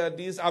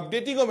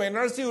updating of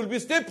NRC will be a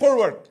step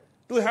forward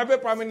to have a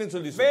permanent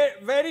solution.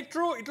 Very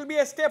true. It will be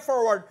a step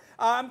forward.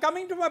 I'm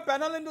coming to my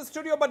panel in the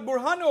studio, but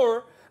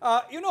Burhanur,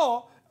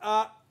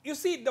 you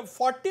see, the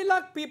 40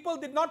 lakh people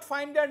did not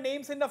find their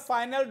names in the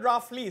final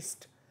draft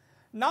list.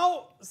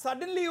 Now,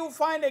 suddenly you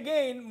find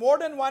again more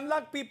than 1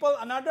 lakh people,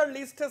 another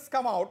list has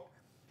come out.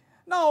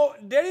 Now,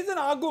 there is an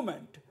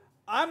argument.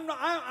 I'm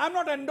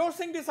not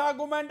endorsing this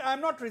argument. I'm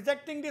not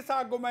rejecting this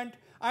argument.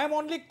 I am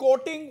only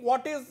quoting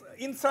what is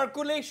in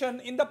circulation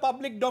in the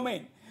public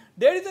domain.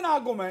 There is an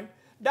argument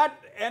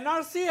that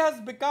NRC has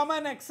become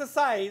an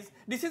exercise.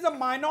 This is a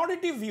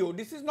minority view.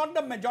 This is not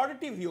the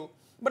majority view.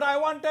 But I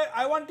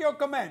want your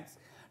comments.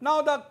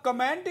 Now, the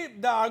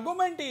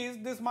argument is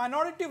this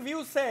minority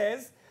view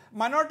says,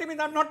 minority means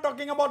I'm not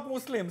talking about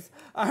Muslims.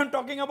 I'm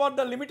talking about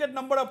the limited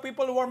number of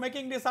people who are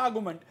making this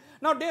argument.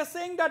 Now, they are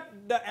saying that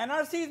the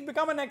NRC has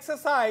become an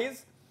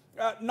exercise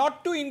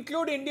not to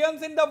include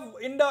Indians in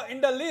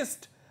the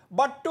list,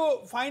 but to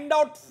find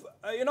out,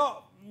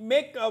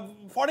 make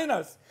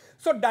foreigners.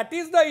 So that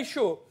is the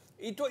issue.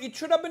 It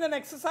should have been an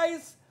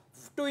exercise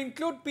to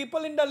include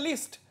people in the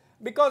list,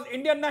 because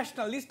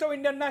list of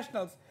Indian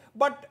nationals.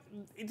 But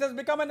it has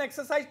become an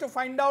exercise to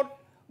find out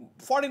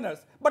foreigners.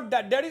 But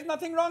there is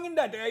nothing wrong in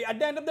that. At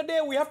the end of the day,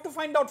 we have to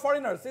find out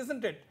foreigners,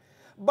 isn't it?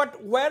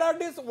 But where are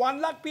these 1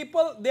 lakh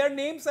people? Their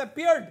names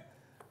appeared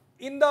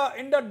in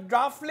the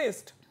draft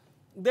list.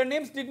 Their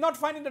names did not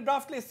find in the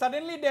draft list.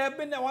 Suddenly, they have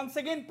been once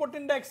again put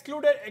in the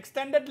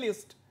extended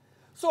list.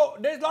 So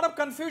there is a lot of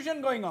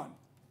confusion going on.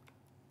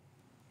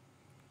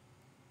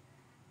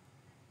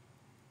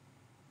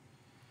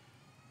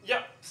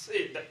 Yeah,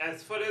 see,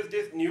 as far as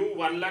this new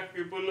 1 lakh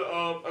people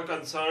are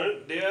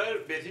concerned, they are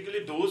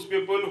basically those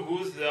people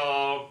whose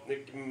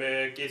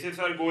cases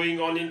are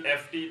going on in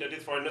FT, that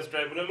is Foreigners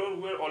Tribunal, or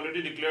who are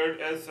already declared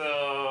as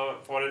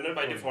foreigner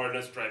by the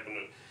Foreigners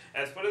Tribunal.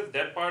 As far as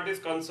that part is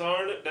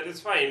concerned, that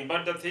is fine.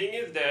 But the thing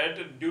is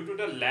that due to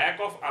the lack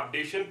of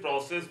updation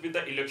process with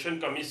the Election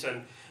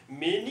Commission,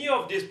 many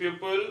of these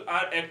people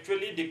are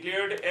actually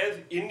declared as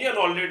Indian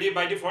already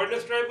by the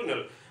Foreigners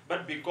Tribunal.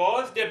 But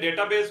because their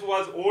database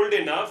was old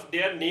enough,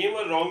 their name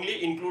were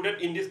wrongly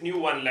included in this new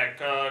 1 lakh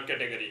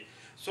category.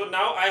 So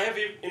now I have,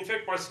 in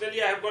fact,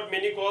 personally, I have got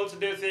many calls.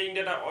 They're saying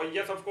that,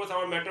 yes, of course,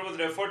 our matter was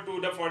referred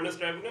to the Foreigners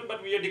Tribunal,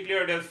 but we are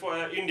declared as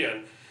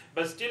Indian.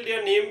 But still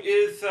their name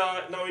is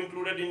now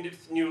included in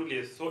this new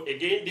list. So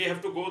again, they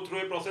have to go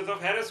through a process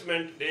of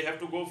harassment. They have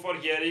to go for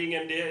hearing,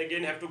 and they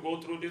again have to go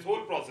through this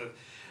whole process.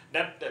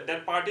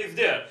 That part is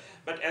there.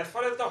 But as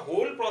far as the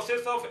whole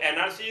process of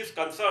NRC is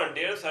concerned,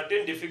 there are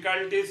certain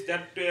difficulties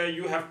that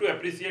you have to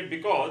appreciate,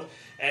 because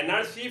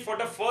NRC, for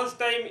the first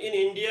time in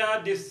India,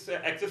 this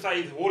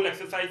whole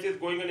exercise is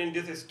going on in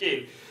this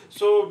scale.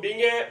 So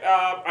being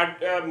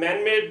a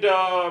man-made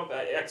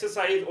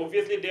exercise,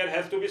 obviously there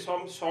has to be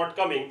some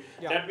shortcoming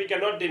that we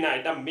cannot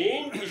deny. The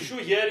main issue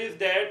here is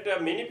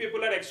that many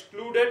people are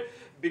excluded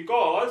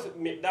because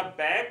the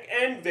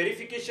back-end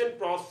verification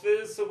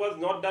process was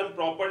not done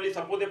properly.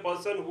 Suppose a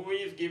person who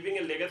is giving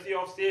a legacy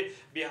of, say,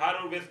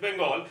 Bihar or West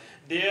Bengal,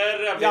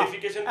 their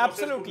verification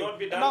process could not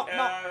be done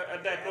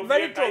at the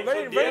appropriate time.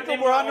 Very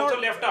true, also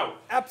left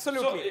out.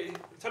 Absolutely.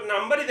 So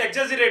number is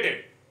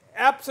exaggerated.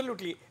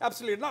 Absolutely.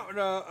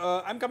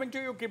 Now, I'm coming to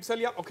you,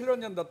 Kripsalia, Akhil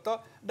Ranjan Datta.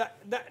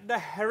 The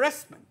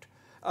harassment,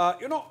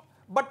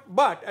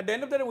 but at the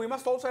end of the day, we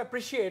must also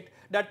appreciate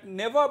that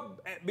never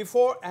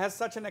before has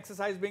such an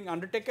exercise being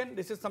undertaken.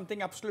 This is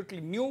something absolutely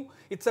new.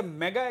 It's a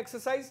mega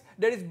exercise.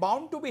 There is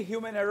bound to be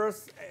human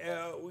errors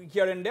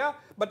here and there.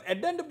 But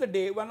at the end of the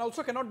day, one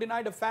also cannot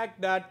deny the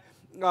fact that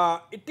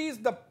it is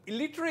the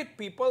illiterate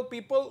people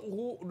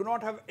who do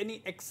not have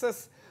any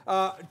access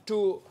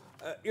to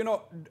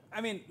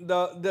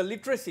the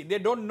literacy. They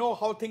don't know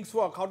how things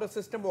work, how the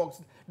system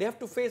works. They have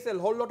to face a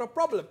whole lot of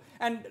problem.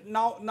 And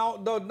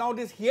now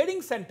these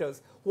hearing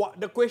centers,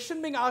 the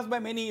question being asked by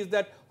many is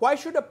that why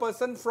should a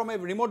person from a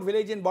remote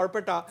village in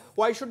Barpeta,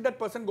 why should that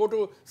person go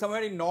to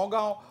somewhere in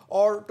Nagaon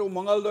or to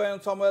Mangaldoy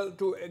and somewhere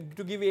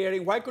to give a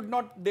hearing? Why could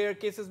not their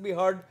cases be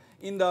heard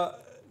in the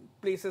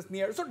places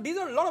near? So these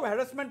are a lot of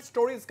harassment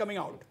stories coming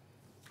out.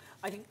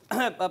 I think,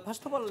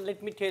 first of all,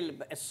 let me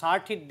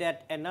assert it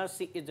that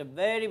NRC is a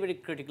very, very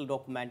critical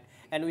document,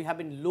 and we have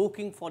been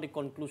looking for the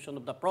conclusion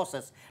of the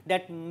process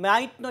that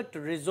might not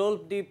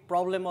resolve the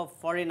problem of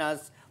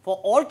foreigners for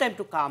all time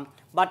to come,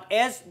 but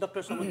as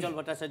Dr. Samujjal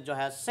Bhattacharya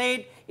has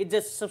said, it's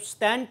a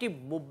substantive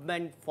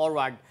movement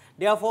forward.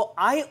 Therefore,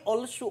 I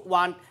also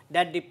want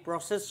that the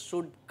process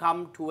should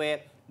come to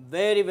a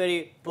very,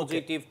 very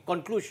positive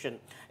conclusion.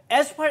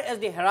 As far as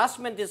the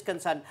harassment is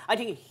concerned, I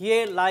think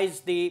here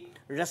lies the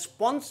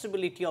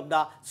responsibility of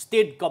the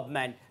state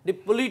government, the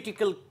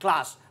political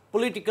class,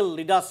 political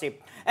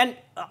leadership. And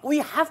we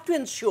have to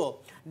ensure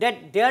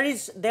that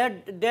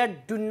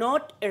there do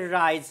not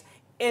arise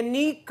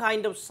any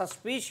kind of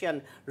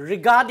suspicion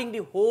regarding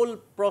the whole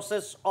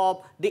process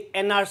of the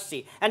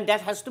NRC. And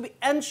that has to be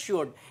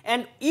ensured.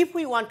 And if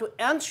we want to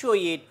ensure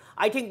it,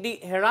 I think the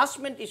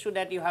harassment issue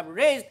that you have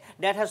raised,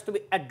 that has to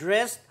be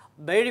addressed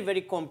very,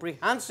 very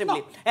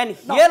comprehensively. And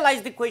here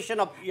lies the question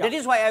of, that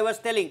is why I was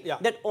telling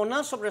that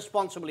onus of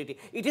responsibility.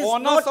 It is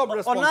onus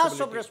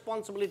of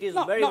responsibility is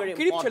very, very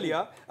important.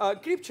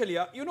 Kirip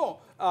Chalia,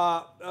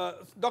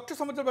 Dr.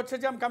 Samujjal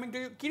Bhattacharya, I'm coming to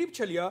you. Kirip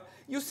Chalia,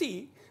 you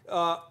see,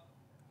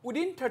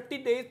 within 30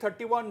 days,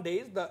 31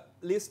 days, the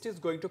list is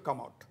going to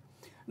come out.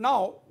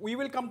 Now, we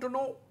will come to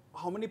know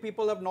how many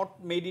people have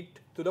not made it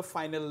to the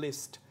final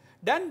list.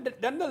 Then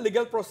the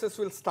legal process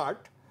will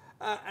start.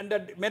 And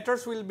the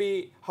matters will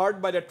be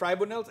heard by the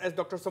tribunals, as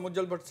Dr.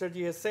 Samujjal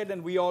Bhattacharya has said,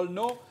 and we all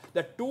know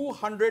that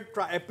 200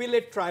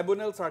 appellate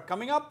tribunals are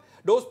coming up.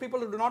 Those people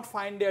who do not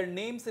find their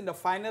names in the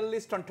final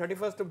list on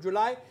 31st of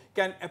July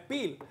can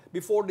appeal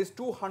before these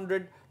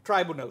 200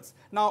 tribunals.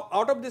 Now,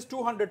 out of these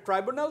 200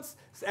 tribunals,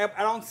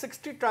 around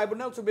 60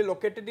 tribunals will be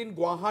located in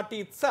Guwahati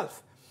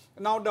itself.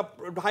 Now, the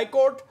High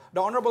Court,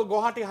 the Honorable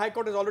Guwahati High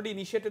Court has already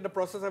initiated the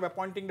process of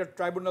appointing the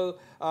tribunal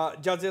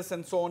judges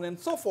and so on and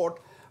so forth.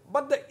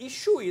 But the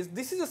issue is,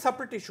 this is a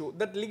separate issue.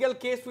 That legal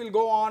case will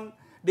go on.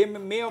 They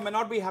may or may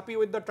not be happy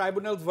with the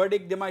tribunal's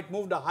verdict. They might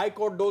move the High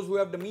Court, those who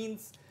have the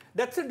means.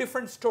 That's a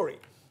different story.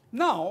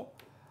 Now,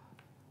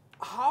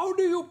 how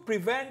do you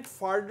prevent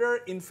further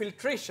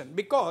infiltration?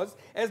 Because,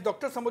 as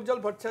Dr.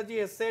 Samujjal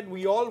Bhattacharya has said,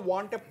 we all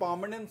want a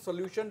permanent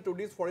solution to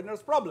this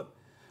foreigners' problem.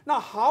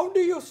 Now, how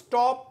do you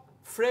stop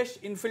fresh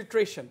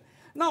infiltration?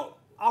 Now,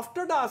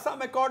 after the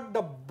Assam Accord,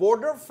 the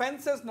border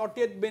fence has not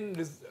yet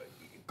been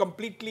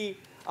completely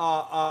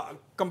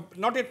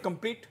not yet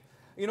complete.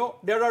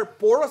 There are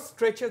porous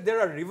stretches,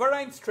 there are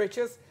riverine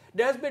stretches.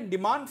 There has been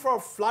demand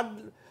for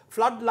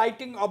flood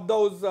lighting of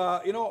those,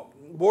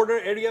 border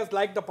areas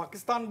like the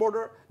Pakistan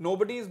border.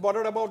 Nobody is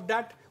bothered about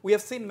that. We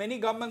have seen many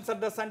governments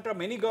at the center,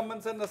 many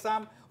governments in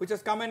Assam, which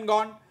has come and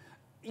gone.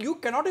 You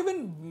cannot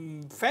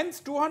even fence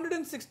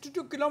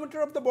 262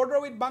 kilometers of the border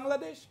with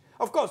Bangladesh.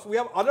 Of course, we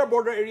have other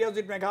border areas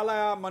with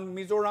Meghalaya,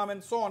 Mizoram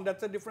and so on.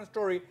 That's a different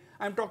story.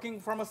 I'm talking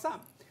from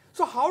Assam.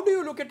 So how do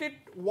you look at it?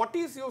 What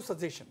is your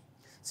suggestion?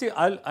 See,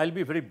 I'll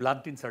be very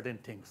blunt in certain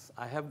things.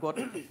 I have got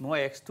no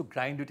axe to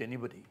grind with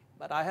anybody,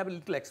 but I have a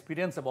little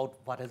experience about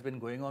what has been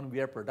going on. We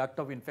are product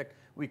of, in fact,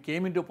 we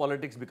came into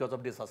politics because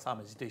of this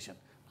Assam agitation,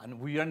 and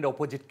we are in the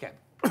opposite camp.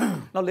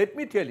 Now, let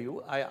me tell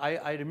you,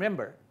 I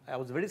remember I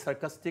was very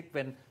sarcastic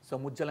when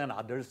Samujjal and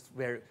others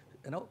were,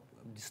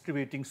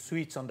 distributing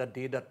sweets on the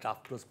day the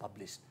draft was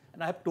published.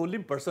 And I have told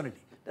him personally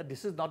that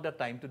this is not the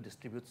time to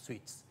distribute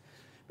sweets.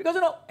 Because,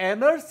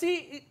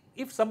 NRC,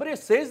 if somebody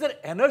says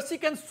that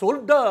NRC can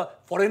solve the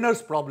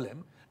foreigners'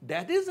 problem,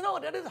 that is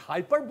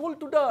hyperbole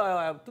to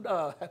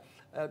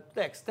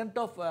the extent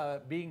of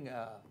being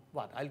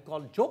what I'll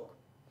call joke.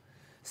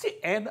 See,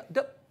 and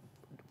the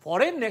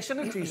foreign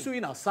nationalist issue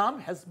in Assam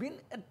has been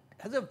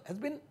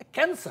a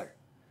cancer,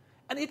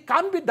 and it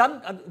can't be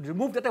done and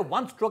removed at a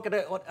one stroke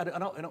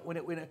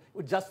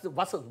with just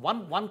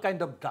one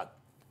kind of drug.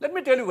 Let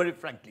me tell you very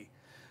frankly,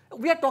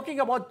 we are talking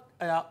about.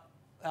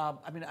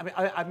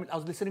 I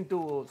was listening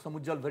to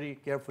Samujjal very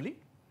carefully,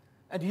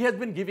 and he has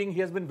been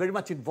very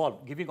much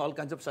involved, giving all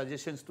kinds of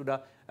suggestions to the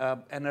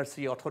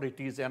NRC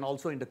authorities and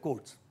also in the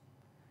courts.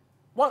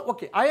 Well,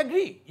 okay, I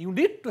agree. You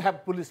need to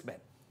have policemen.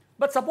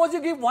 But suppose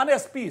you give one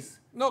SPs,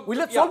 will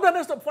it solve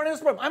the foreign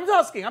problem? I'm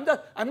just asking.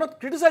 I'm not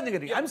criticizing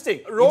anything. I'm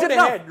saying road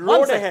ahead.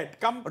 Road ahead.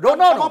 Come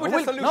up with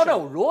a solution.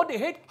 No, road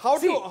ahead. How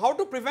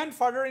to prevent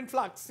further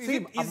influx?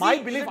 My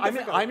belief.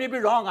 I may be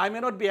wrong. I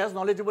may not be as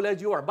knowledgeable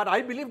as you are, but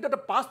I believe that the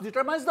past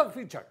determines the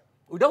future.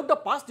 Without the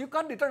past, you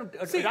can't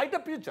write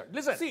the future.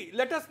 Listen.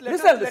 Let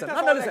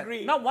us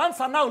agree. Now, one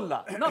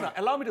Sanaullah.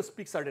 Allow me to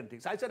speak certain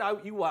things. I said,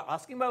 you are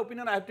asking my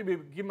opinion. I have to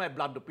give my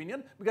blunt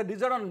opinion because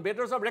these are on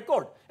matters of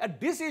record. And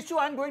this issue,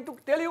 I'm going to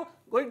tell you,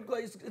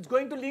 it's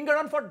going to linger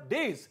on for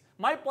days.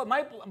 My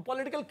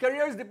political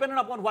career is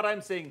dependent upon what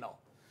I'm saying now.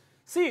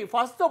 See,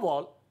 first of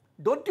all,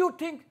 don't you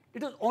think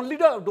it is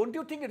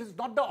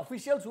not the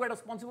officials who are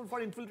responsible for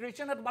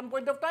infiltration at one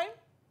point of time?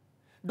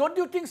 Don't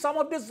you think some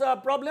of these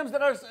problems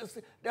that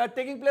are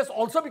taking place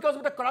also because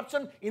of the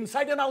corruption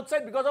inside and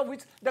outside, because of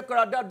which the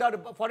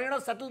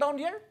foreigners settled down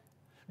here?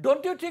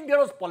 Don't you think there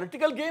was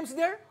political games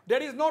there?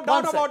 There is no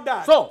doubt about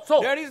that.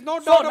 There is no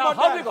doubt about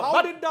that.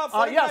 How did the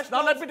foreign nationals?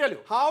 Now let me tell you.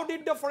 How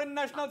did the foreign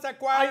nationals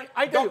acquire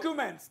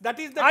documents? That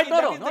is the key.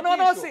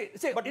 No.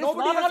 See, but it's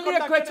not only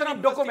a question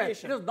of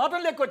documents. It is not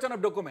only a question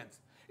of documents.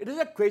 It is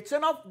a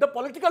question of the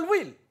political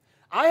will.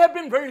 I have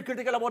been very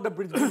critical about the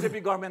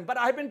BJP government, but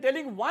I have been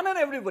telling one and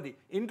everybody,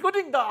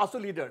 including the ASU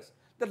leaders,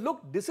 that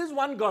look, this is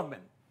one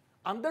government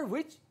under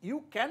which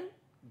you can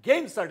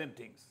gain certain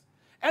things.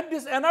 And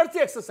this NRC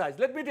exercise,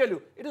 let me tell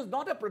you, it is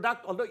not a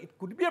product, although it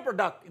could be a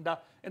product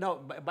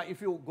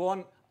if you go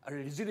on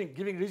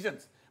giving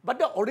reasons. But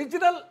the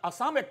original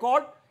Assam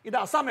Accord, in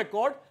the Assam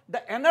Accord,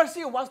 the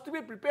NRC was to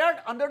be prepared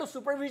under the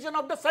supervision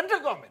of the central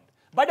government,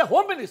 by the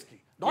Home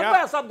Ministry, not by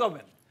Assam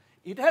government.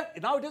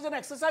 Now it is an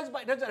exercise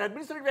it is an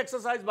administrative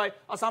exercise by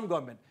Assam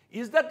government.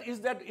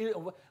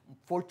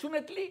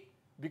 Fortunately,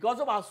 because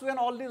of ASU and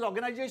all these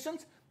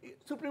organizations,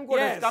 Supreme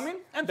Court has come in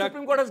and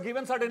Supreme Court has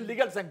given certain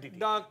legal sanctity.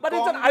 But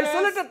it's an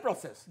isolated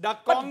process. The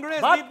Congress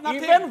did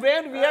nothing. Even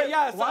when we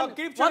are... one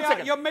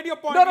second. You have made your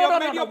point.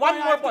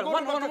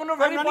 One more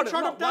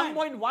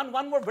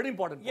very important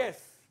point.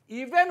 Yes.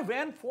 Even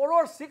when 4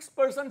 or 6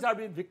 persons are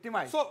being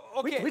victimized,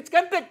 which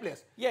can take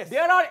place. Yes.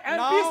 There are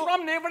MPs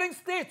from neighboring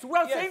states who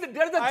are saying that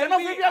there is a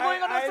genophobia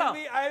going on in Assam.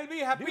 I'll be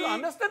happy. Do you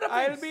understand the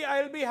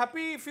I'll be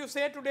happy if you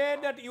say today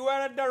that you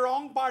are at the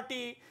wrong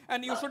party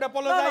and you should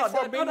apologize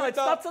for being with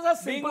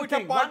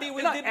a party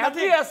which did nothing.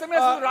 Every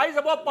SMS will rise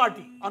above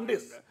party on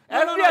this.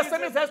 Every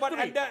SMS has to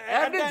be.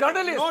 Every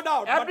journalist,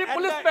 every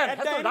policeman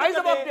has to rise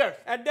above there.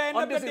 At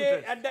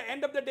the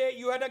end of the day,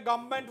 you had a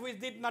government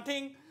which did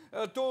nothing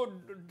to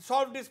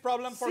solve this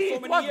problem for so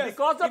many years.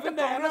 Because of the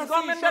Congress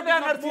government that the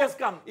NRC has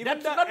come.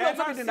 That should not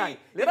also be denied.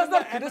 Let us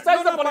not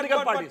criticize the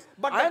political parties.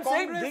 I am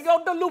saying bring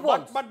out the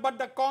loopholes. But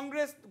the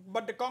Congress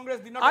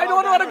did not. I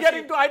don't want to get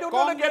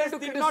into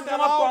criticism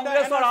of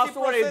Congress or ASU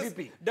or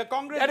AGP. The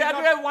Congress.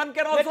 One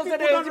can also say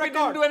the AGP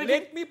didn't do anything.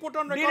 Let me put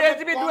on record.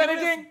 Did AGP do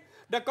anything?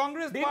 The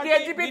Congress did party the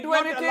AGP do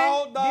anything?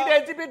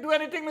 Did AGP do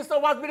anything, Mr.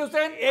 Wasbir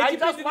Hussain? I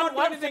just want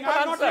one simple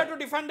answer. I'm not here to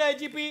defend the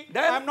AGP.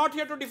 I'm not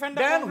here to defend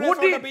the Congress or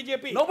the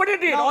BJP. Nobody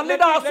did. Only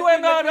the ASU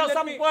and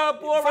some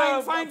poor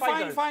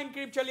fighters. Fine,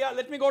 Kirip Chalia.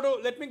 Let me go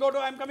to.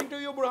 I'm coming to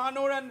you,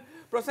 Burhanur and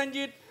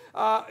Prasenjit.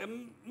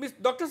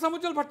 Dr.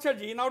 Samujjal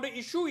Bhattacharjee. Now the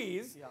issue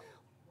is,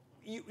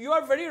 you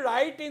are very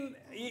right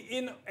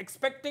in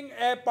expecting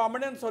a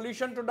permanent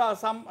solution to the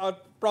Assam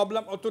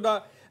problem or to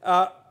the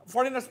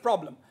foreigners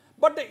problem.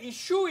 But the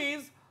issue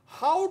is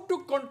how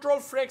to control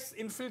fresh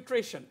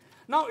infiltration.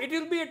 Now, it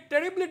will be a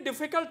terribly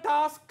difficult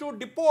task to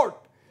deport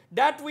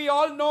That we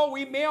all know,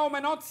 we may or may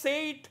not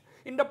say it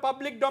in the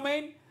public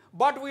domain,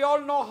 but we all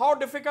know how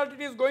difficult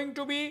it is going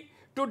to be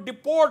to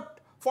deport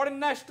foreign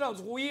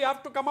nationals. We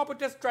have to come up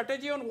with a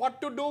strategy on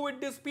what to do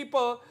with these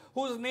people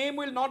whose name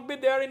will not be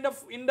there in the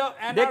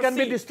NRC. They can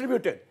be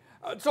distributed.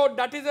 So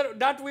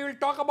that we will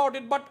talk about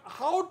it, but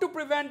how to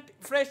prevent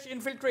fresh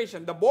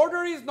infiltration? The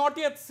border is not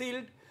yet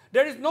sealed.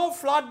 There is no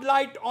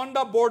floodlight on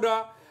the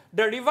border.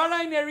 The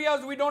riverine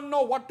areas, we don't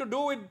know what to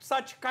do with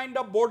such kind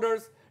of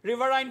borders,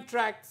 riverine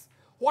tracts.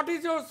 What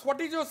is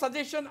your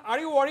suggestion? Are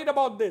you worried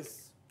about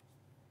this?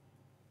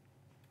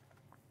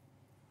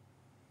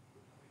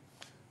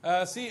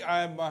 See,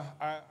 I'm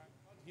not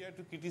here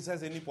to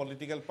criticize any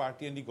political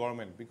party and the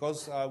government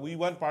because we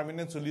want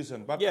permanent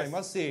solution. But yes. I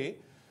must say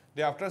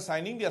that after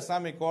signing the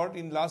Assam Accord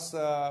in last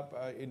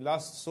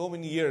so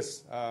many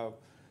years,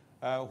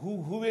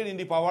 who were in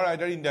the power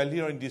either in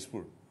Delhi or in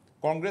Dispur?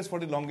 Congress for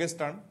the longest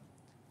term,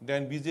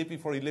 then BJP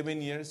for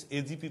 11 years,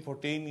 AGP for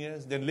 10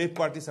 years, then left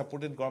party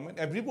supported government.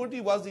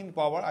 Everybody was in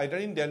power either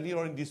in Delhi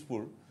or in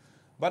Dispur,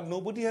 but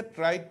nobody had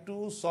tried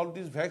to solve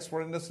this vexed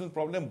foreign national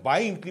problem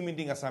by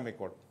implementing Assam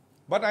Accord.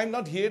 But I'm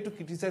not here to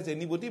criticize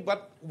anybody,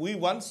 but we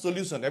want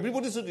solution.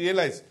 Everybody should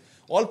realize,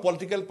 all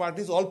political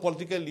parties, all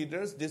political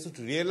leaders, they should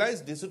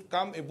realize, they should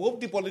come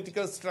above the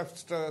political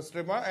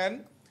strema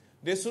and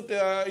they should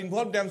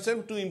involve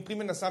themselves to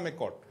implement Assam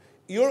Accord.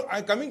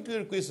 I'm coming to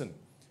your question.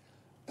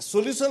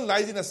 Solution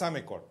lies in Assam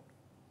Accord.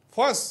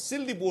 First,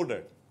 seal the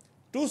border,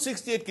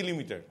 268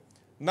 kilometers.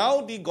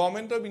 Now the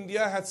government of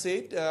India has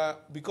said,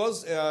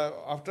 because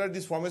after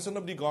this formation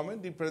of the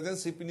government, the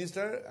present chief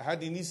minister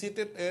had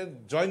initiated a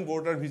joint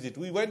border visit.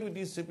 We went with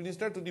the chief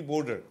minister to the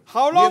border.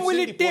 How long will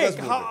it take?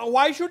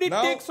 Why should it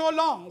take so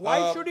long?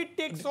 Why should it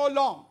take so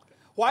long?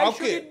 Why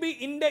should it be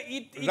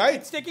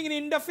it's taking an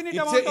indefinite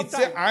amount of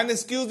time?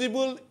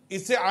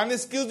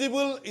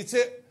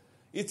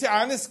 It's an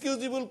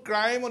unexcusable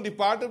crime on the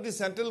part of the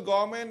central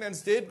government and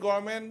state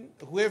government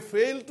who have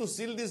failed to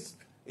seal this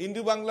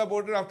Indo-Bangla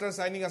border after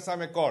signing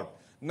Assam Accord.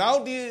 Now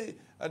the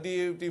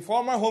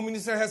former Home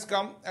Minister has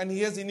come and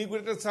he has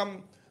inaugurated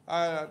some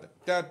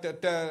IT.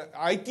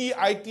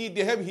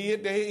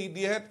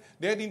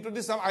 They had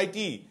introduced some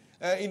IT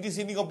in the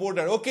sealing of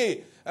border.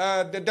 Okay,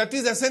 that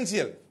is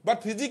essential.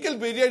 But physical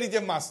barrier is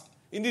a must.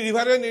 In the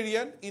riverine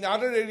area, in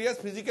other areas,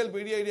 physical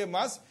barrier is a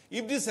must.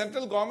 If the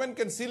central government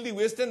can seal the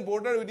western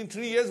border within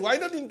 3 years, why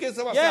not in case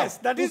of Assam? Yes,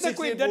 that is the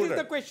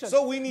question.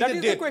 So we need a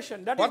date.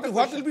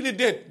 What will be the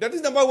date? That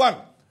is number one.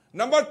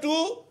 Number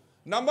two,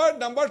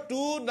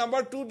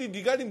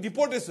 regarding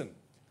deportation.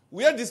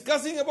 We are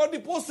discussing about the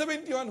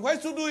post-71. Why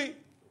should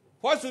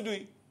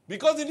we?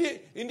 Because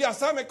in the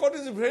Assam Accord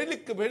is very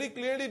clearly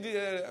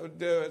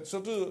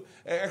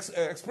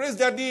expressed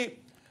that the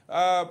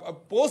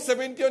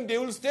post-71 they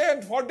will stay,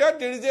 and for that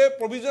there is a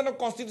provision of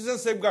constitutional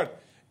safeguard.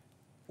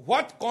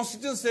 What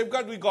constitutional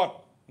safeguard we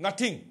got?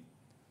 Nothing.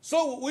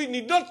 So we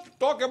need not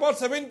talk about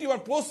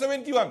 71,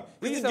 post-71.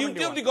 It is the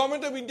duty of the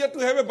government of India to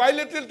have a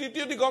bilateral treaty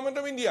of the government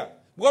of India,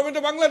 government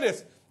of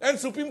Bangladesh. And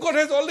Supreme Court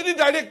has already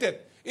directed.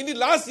 In the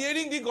last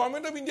hearing, the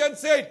government of India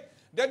said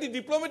that the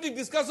diplomatic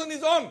discussion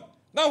is on.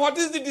 Now what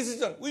is the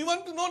decision? We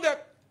want to know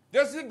that.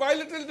 There is a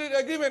bilateral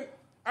agreement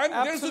and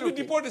there should be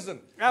deportation.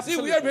 See,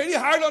 we are very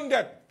hard on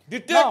that.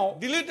 Detect,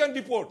 delete and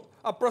deport.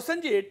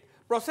 Prosenjit,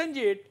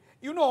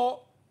 you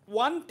know,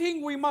 one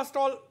thing we must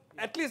all,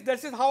 at least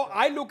this is how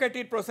I look at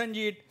it,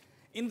 Prosenjit.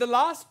 In the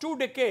last 2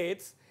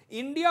 decades,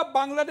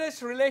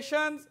 India-Bangladesh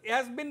relations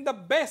has been the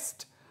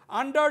best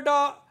under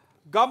the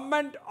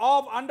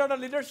under the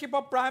leadership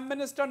of Prime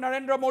Minister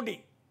Narendra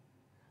Modi.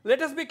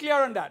 Let us be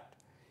clear on that.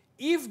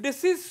 If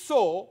this is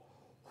so,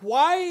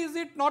 why is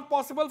it not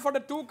possible for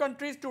the 2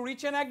 countries to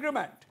reach an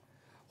agreement?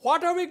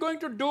 What are we going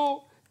to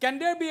do? Can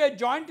there be a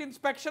joint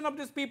inspection of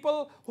these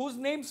people whose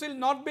names will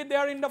not be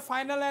there in the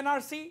final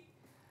NRC?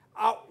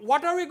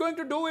 What are we going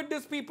to do with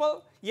these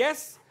people?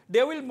 Yes,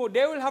 they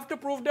will have to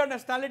prove their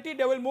nationality,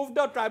 they will move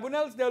the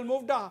tribunals, they will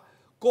move the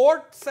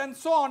courts and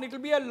so on. It will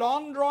be a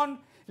long-drawn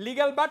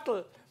legal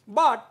battle.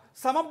 But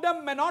some of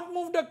them may not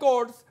move the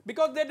courts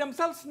because they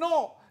themselves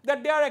know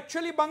that they are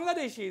actually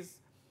Bangladeshis.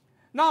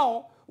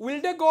 Now,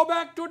 will they go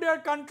back to their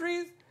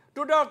countries,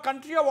 to their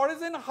country of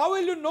origin? How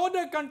will you know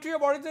their country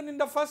of origin in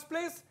the first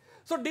place?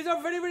 So these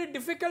are very, very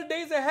difficult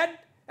days ahead,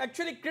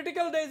 actually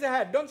critical days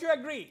ahead. Don't you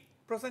agree,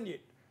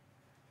 Prosenjit?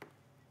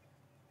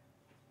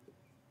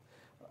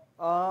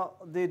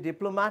 The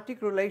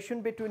diplomatic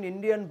relation between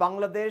India and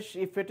Bangladesh,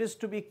 if it is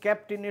to be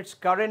kept in its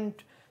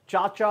current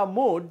cha-cha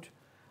mood,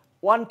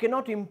 one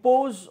cannot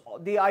impose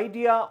the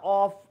idea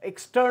of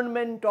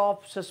externment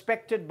of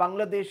suspected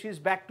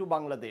Bangladeshis back to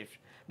Bangladesh,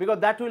 because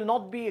that will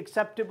not be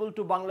acceptable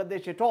to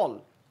Bangladesh at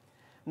all.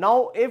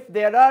 Now, if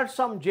there are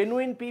some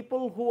genuine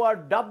people who are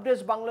dubbed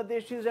as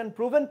Bangladeshis and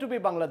proven to be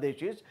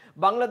Bangladeshis,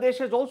 Bangladesh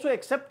has also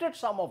accepted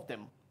some of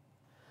them.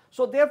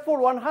 So therefore,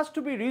 one has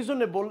to be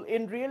reasonable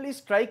in really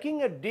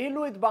striking a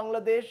deal with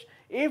Bangladesh.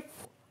 If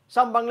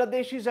some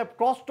Bangladeshis have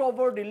crossed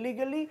over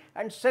illegally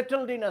and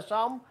settled in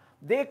Assam,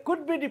 they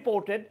could be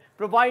deported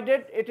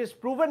provided it is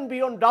proven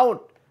beyond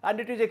doubt and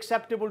it is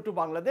acceptable to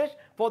Bangladesh.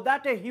 For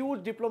that, a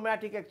huge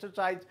diplomatic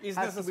exercise Is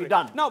has to necessary. be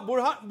done. Now,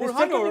 the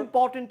second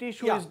important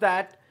issue is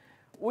that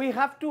we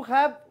have to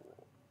have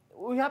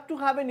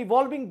an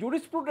evolving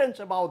jurisprudence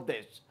about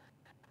this.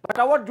 But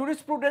our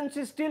jurisprudence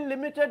is still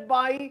limited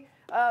by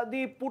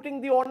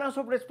putting the onus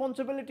of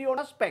responsibility on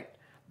aspect.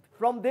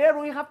 From there,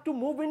 we have to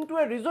move into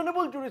a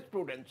reasonable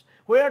jurisprudence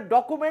where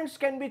documents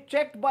can be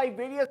checked by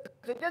various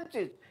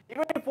agencies.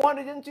 Even if one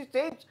agency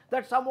says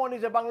that someone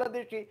is a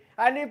Bangladeshi,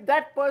 and if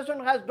that person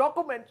has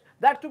documents,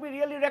 that to be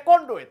really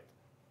reckoned with.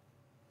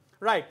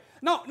 Right.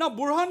 Now,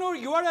 Burhanur,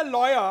 you are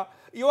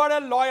a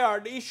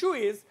lawyer. The issue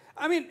is,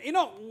 I mean,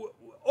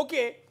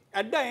 okay,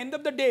 at the end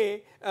of the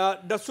day,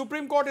 the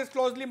Supreme Court is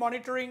closely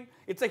monitoring.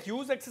 It's a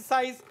huge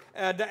exercise.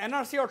 The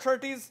NRC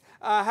authorities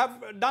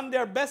have done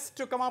their best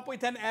to come up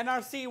with an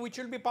NRC which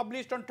will be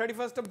published on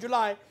 31st of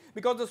July,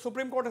 because the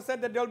Supreme Court has said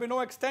that there will be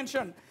no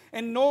extension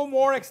and no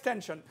more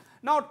extension.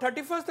 Now,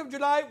 31st of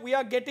July, we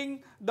are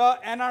getting the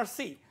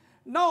NRC.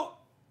 Now,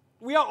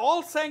 we are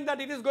all saying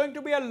that it is going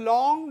to be a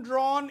long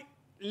drawn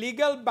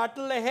legal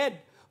battle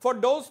ahead for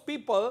those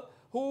people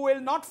who will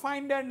not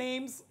find their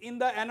names in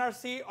the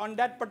NRC on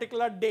that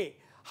particular day.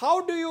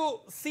 How do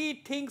you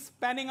see things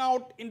panning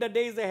out in the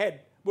days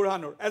ahead,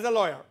 Burhanur, as a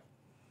lawyer?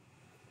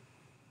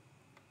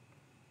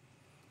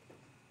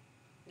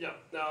 Yeah,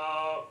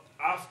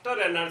 after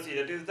NRC,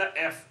 that is the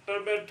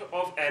aftermath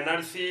of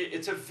NRC,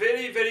 it's a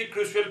very, very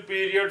crucial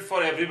period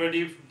for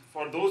everybody,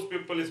 for those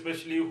people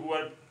especially who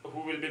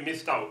will be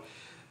missed out.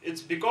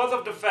 It's because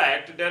of the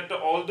fact that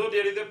although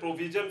there is a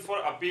provision for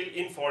appeal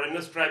in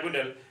Foreigners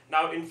Tribunal,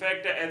 now in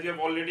fact, as you have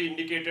already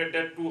indicated,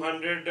 that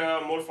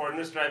 200 more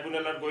Foreigners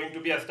Tribunal are going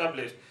to be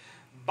established.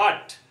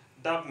 But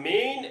the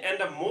main and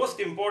the most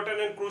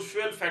important and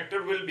crucial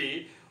factor will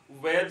be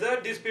whether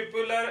these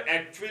people are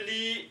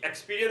actually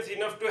experienced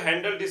enough to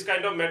handle this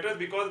kind of matters,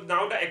 because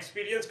now the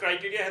experience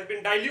criteria has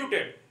been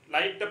diluted.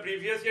 Like the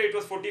previous year, it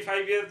was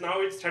 45 years, now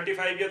it's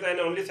 35 years and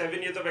only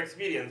 7 years of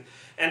experience.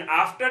 And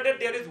after that,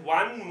 there is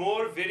one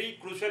more very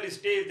crucial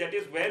stage, that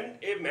is when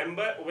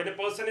a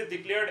person is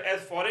declared as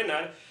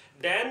foreigner,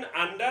 then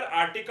under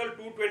Article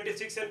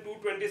 226 and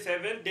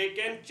 227, they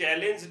can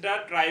challenge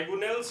the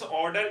tribunal's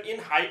order in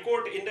High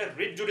Court in the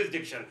writ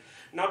jurisdiction.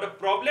 Now the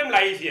problem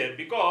lies here,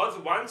 because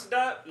once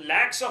the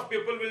lakhs of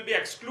people will be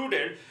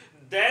excluded,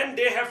 then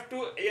they have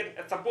to,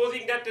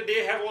 supposing that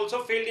they have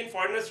also failed in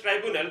Foreigners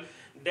Tribunal,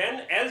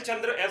 then as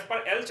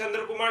per L.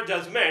 Chandra Kumar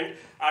judgment,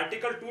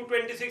 Article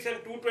 226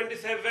 and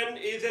 227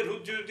 is a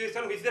root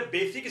jurisdiction which is the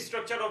basic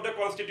structure of the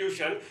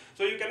constitution.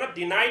 So you cannot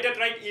deny that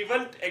right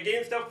even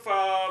against the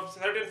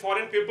certain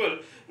foreign people.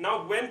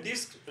 Now when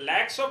these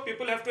lakhs of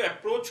people have to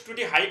approach to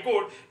the High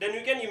Court, then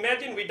you can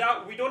imagine we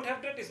don't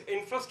have that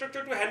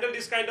infrastructure to handle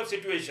this kind of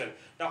situation.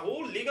 The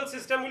whole legal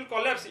system will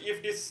collapse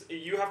if this,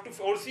 you have to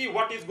foresee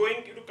what is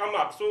going to come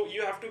up. So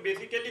you have to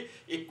basically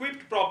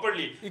equip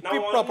properly.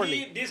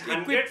 Only these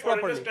 100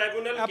 Foreigners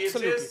Tribunal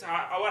cases,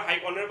 our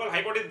Honorable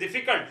High Court is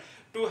difficult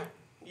to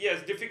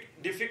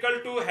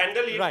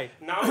handle it. Right.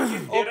 Now,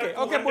 if there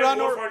are 200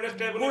 more Foreigners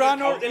Tribunal,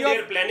 Burhanur, they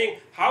are planning,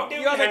 how they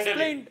will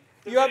handle it?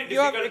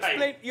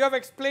 You have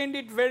explained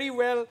it very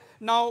well.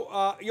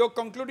 Now, your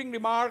concluding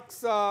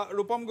remarks,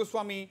 Rupam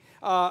Goswami,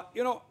 I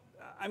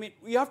mean,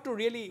 we have to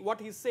really, what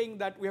he's saying,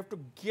 that we have to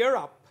gear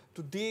up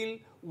to deal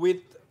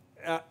with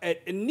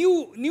a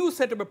new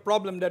set of a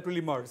problem that will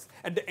emerge.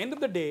 At the end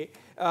of the day,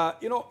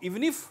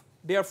 even if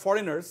they are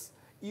foreigners,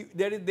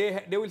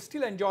 they will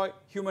still enjoy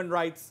human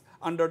rights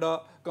under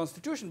the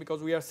constitution,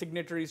 because we are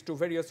signatories to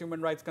various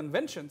human rights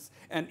conventions,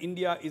 and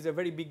India is a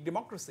very big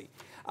democracy.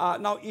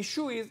 Now,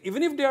 issue is,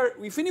 even if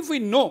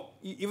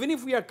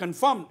we are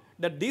confirmed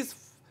that this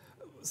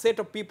set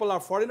of people are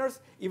foreigners,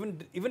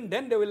 even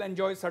then they will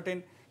enjoy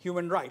certain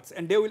human rights,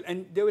 and they will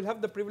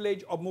have the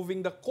privilege of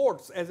moving the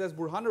courts, as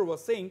Burhanur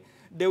was saying.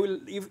 They will,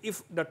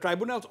 if the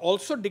tribunals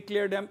also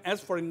declare them as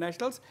foreign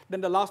nationals,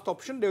 then the last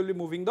option, they will be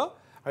moving the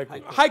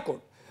High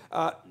Court.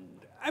 I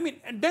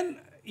mean, and then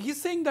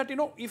he's saying that,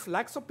 if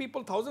lakhs of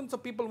people, thousands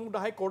of people move to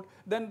High Court,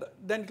 then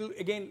it will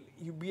again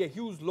be a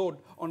huge load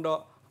on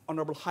the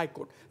Honorable High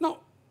Court. Now,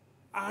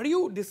 are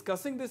you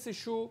discussing this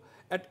issue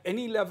at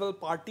any level,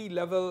 party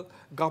level,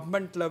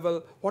 government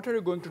level? What are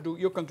you going to do?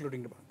 Your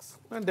concluding remarks.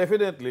 And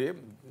definitely,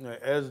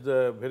 as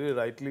very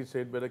rightly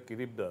said by the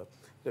Kiribda,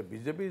 the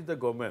BJP is the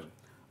government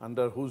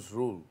under whose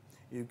rule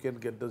you can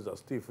get the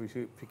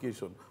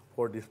justification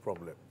for this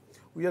problem.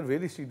 We are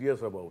very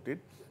serious about it,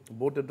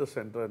 both at the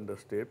center and the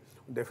state.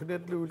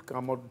 Definitely will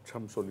come out with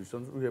some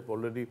solutions. We have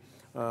already,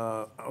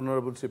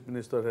 Honorable Chief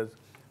Minister has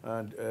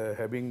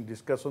having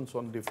discussions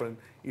on different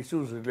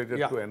issues related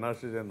to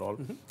NRCs and all,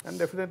 and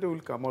definitely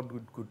will come out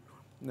with good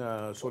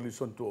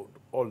solution to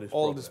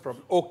all this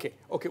problem. Okay.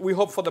 We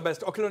hope for the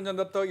best. Akhilan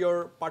Jandatta,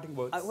 your parting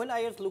words. When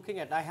I have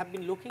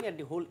been looking at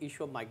the whole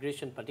issue of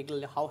migration,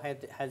 particularly how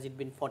has it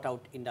been fought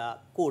out in the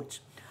courts.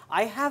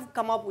 I have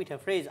come up with a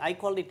phrase, I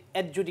call it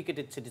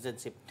adjudicated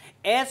citizenship.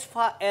 As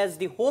far as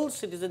the whole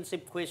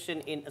citizenship question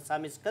in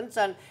Assam is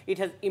concerned, it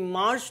has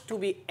emerged to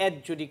be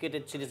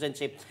adjudicated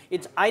citizenship.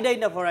 It's either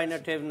in the foreigner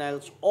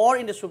tribunals or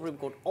in the Supreme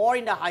Court or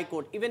in the High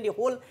Court. Even the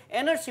whole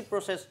NRC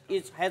process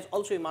has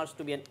also emerged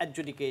to be an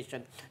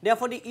adjudication.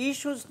 Therefore, the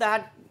issues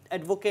that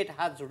advocate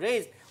has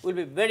raised will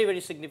be very, very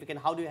significant.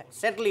 How do you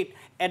settle it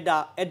at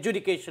the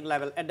adjudication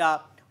level, at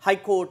the High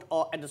Court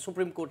or at the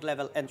Supreme Court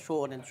level, and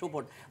so on and so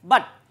forth.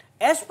 But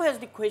as far as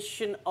the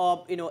question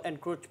of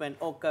encroachment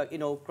or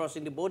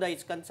crossing the border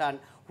is concerned,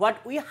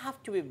 what we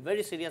have to be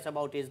very serious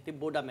about is the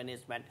border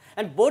management.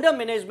 And border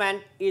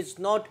management is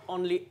not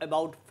only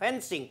about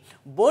fencing.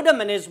 Border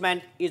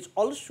management is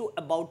also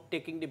about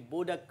taking the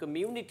border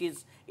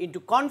communities into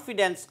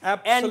confidence.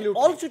 Absolutely. And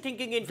also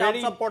thinking in Very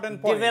terms of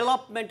important point.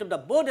 development of the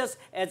borders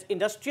as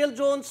industrial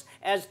zones,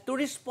 as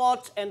tourist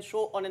spots, and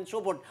so on and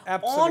so forth.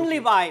 Absolutely. Only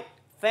by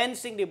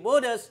fencing the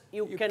borders,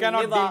 you can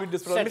cannot never deal with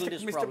this problem. settle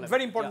this problem.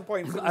 Very important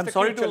point.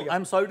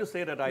 I'm sorry to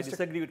say that I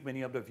disagree with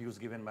many of the views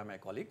given by my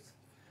colleagues.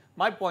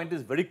 My point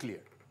is very clear.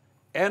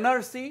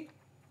 NRC,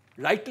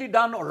 rightly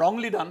done or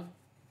wrongly done,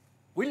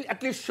 will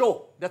at least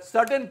show that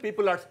certain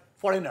people are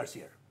foreigners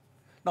here.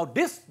 Now,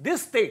 this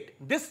state,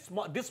 this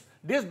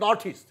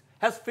Northeast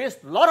has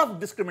faced a lot of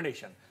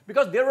discrimination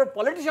because there were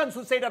politicians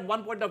who said at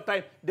one point of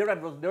time there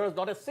was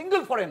not a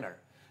single foreigner.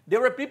 There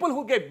were people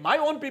who my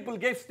own people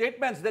gave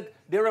statements that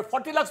there were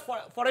 40 lakhs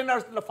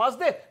foreigners on the first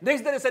day.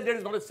 Next day they said there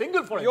is not a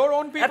single foreigner. Your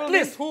own people At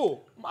least who?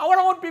 Our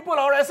own people,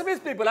 our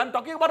Assamese people. I'm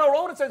talking about our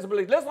own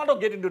sensibilities. Let's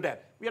not get into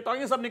that. We are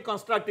talking something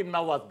constructive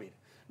now, Wasbir.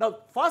 Now,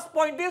 first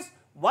point is,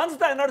 once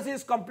the NRC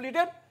is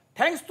completed,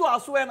 thanks to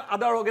ASU and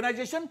other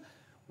organizations,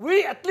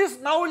 we at least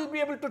now will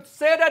be able to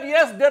say that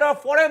yes, there are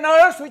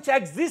foreigners which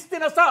exist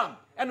in Assam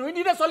and we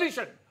need a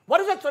solution. What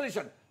is that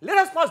solution? Let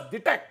us first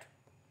detect.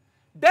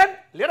 Then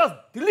let us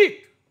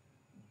delete.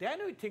 Then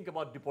we think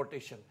about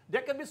deportation.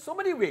 There can be so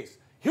many ways.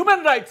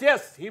 Human rights,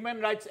 yes, human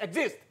rights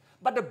exist.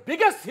 But the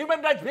biggest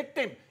human rights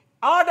victim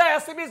are the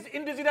Assamese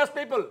indigenous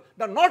people,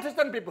 the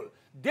northeastern people.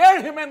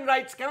 Their human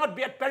rights cannot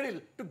be at peril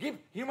to give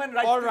human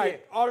rights All to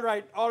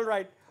right,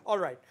 all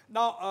right.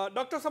 Now,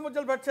 Dr.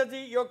 Samujjal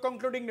Bhattacharjee, your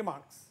concluding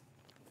remarks.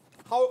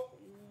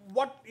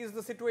 What is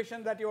the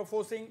situation that you are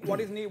forcing?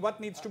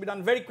 What needs to be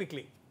done very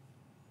quickly?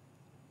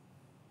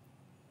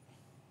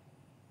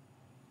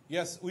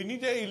 Yes, we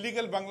need a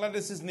illegal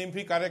Bangladesh's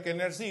name-free Karak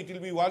NRC. It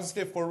will be one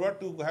step forward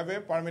to have a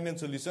permanent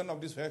solution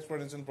of this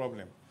exploitation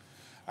problem.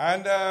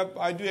 And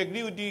I do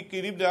agree with the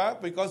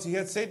Kiribda because he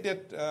has said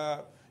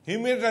that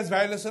human rights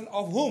violation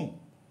of whom?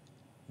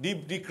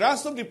 The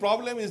crux of the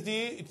problem is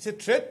it's a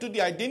threat to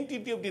the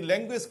identity of the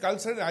language,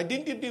 culture, and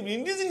identity of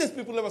indigenous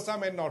people of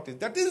Assam and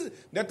Northeast.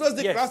 That was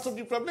the crux of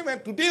the problem,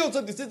 and today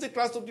also this is the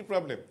crux of the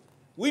problem.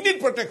 We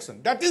need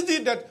protection. That is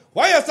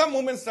why Assam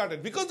movement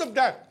started, because of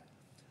that.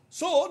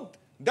 So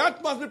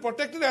that must be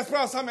protected as per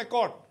Assam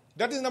Accord.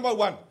 That is number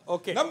one.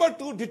 Okay. Number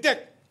two,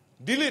 detect,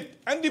 delete,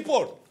 and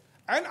deport.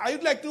 And I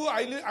would like to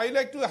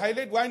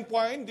highlight one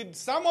point that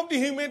some of the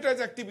human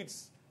rights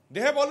activists, they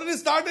have already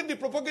started the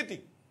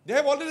propagating. They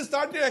have already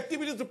started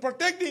activities to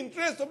protect the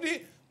interests of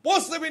the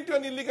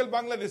post-71 illegal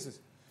Bangladeshis.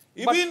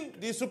 Even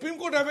the Supreme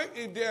Court have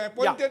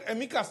appointed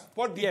amicus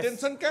for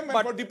detention camp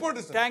and for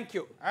deportation. Thank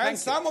you. And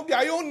some of the,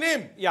 I own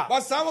name,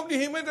 but some of the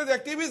human rights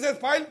activists have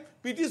filed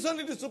petition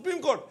in the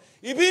Supreme Court.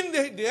 Even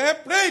they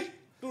have prayed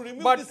to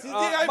remove the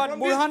CJI from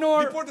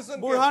the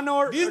deportation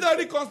camp. These are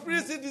the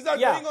conspiracies, these are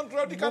going on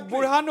throughout the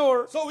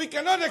country. So we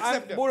cannot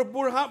accept them.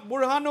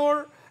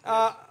 Burhanur,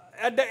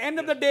 at the end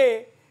of the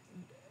day,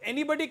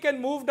 anybody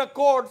can move the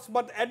courts,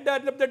 but at the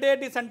end of the day,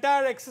 this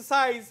entire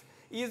exercise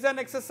is an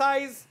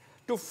exercise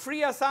to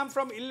free Assam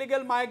from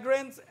illegal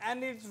migrants,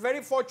 and it's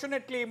very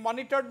fortunately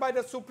monitored by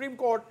the Supreme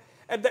Court.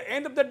 At the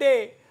end of the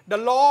day, the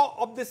law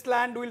of this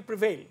land will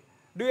prevail.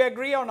 Do you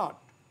agree or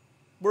not?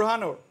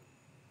 Burhanur?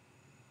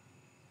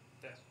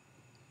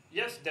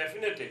 Yes,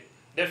 definitely.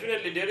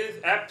 Definitely, there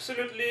is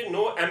absolutely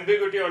no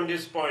ambiguity on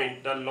this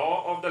point. The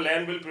law of the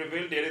land will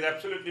prevail. There is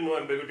absolutely no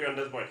ambiguity on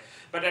this point.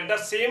 But at the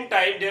same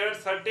time, there are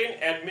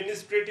certain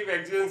administrative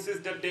exigencies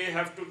that they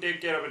have to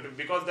take care of it,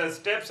 because the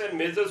steps and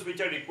measures which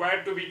are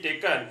required to be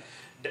taken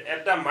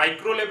at the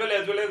micro level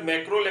as well as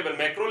macro level.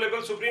 Macro level,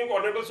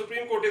 Honorable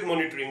Supreme Court is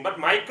monitoring, but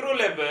micro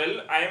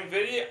level, I am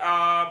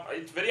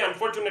it's very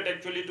unfortunate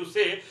actually to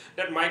say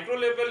that micro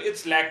level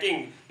it's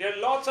lacking. There are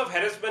lots of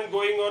harassment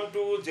going on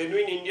to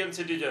genuine Indian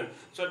citizens.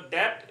 So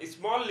that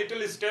small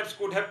little steps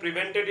could have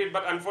prevented it,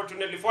 but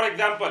unfortunately, for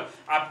example,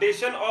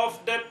 updation of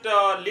that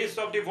list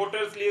of the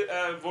voters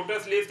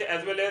list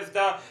as well as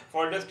the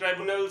Foreigners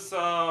Tribunal's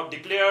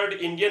declared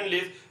Indian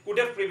list could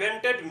have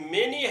prevented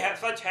many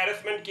such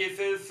harassment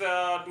cases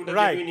to the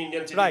genuine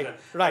Indian citizens.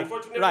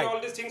 Unfortunately,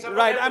 all these things are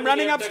not I'm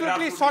running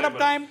absolutely short of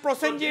time.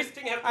 Prosenjit,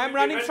 I'm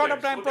running short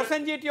of time.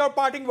 Prosenjit, your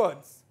parting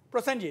words.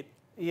 Prosenjit.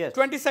 Yes.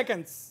 20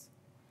 seconds.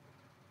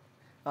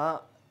 A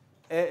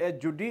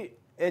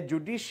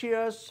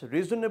judicious,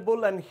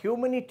 reasonable and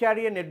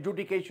humanitarian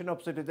adjudication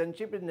of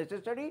citizenship is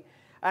necessary,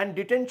 and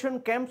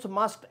detention camps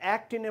must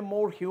act in a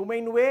more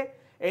humane way,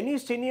 Any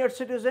senior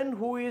citizen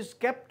who is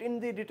kept in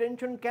the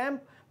detention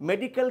camp,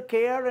 medical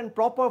care and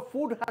proper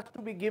food has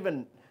to be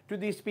given to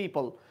these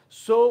people.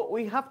 So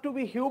we have to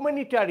be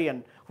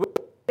humanitarian. We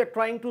are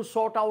trying to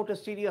sort out a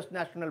serious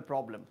national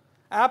problem.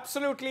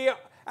 Absolutely,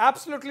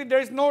 absolutely. There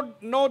is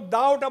no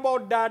doubt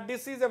about that.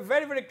 This is a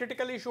very, very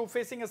critical issue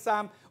facing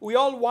Assam. We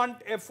all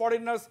want a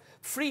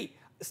foreigners-free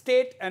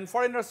state and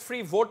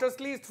foreigners-free voters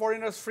list,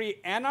 foreigners-free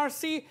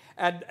NRC,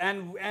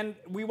 and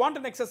we want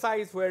an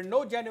exercise where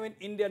no genuine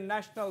Indian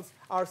nationals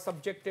are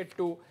subjected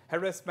to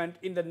harassment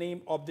in the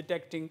name of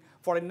detecting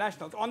foreign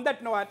nationals. On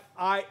that note,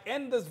 I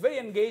end this very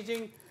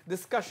engaging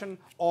discussion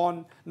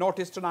on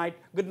Northeast Tonight.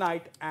 Good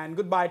night and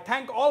goodbye.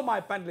 Thank all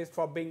my panelists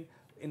for being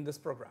in this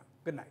program.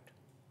 Good night.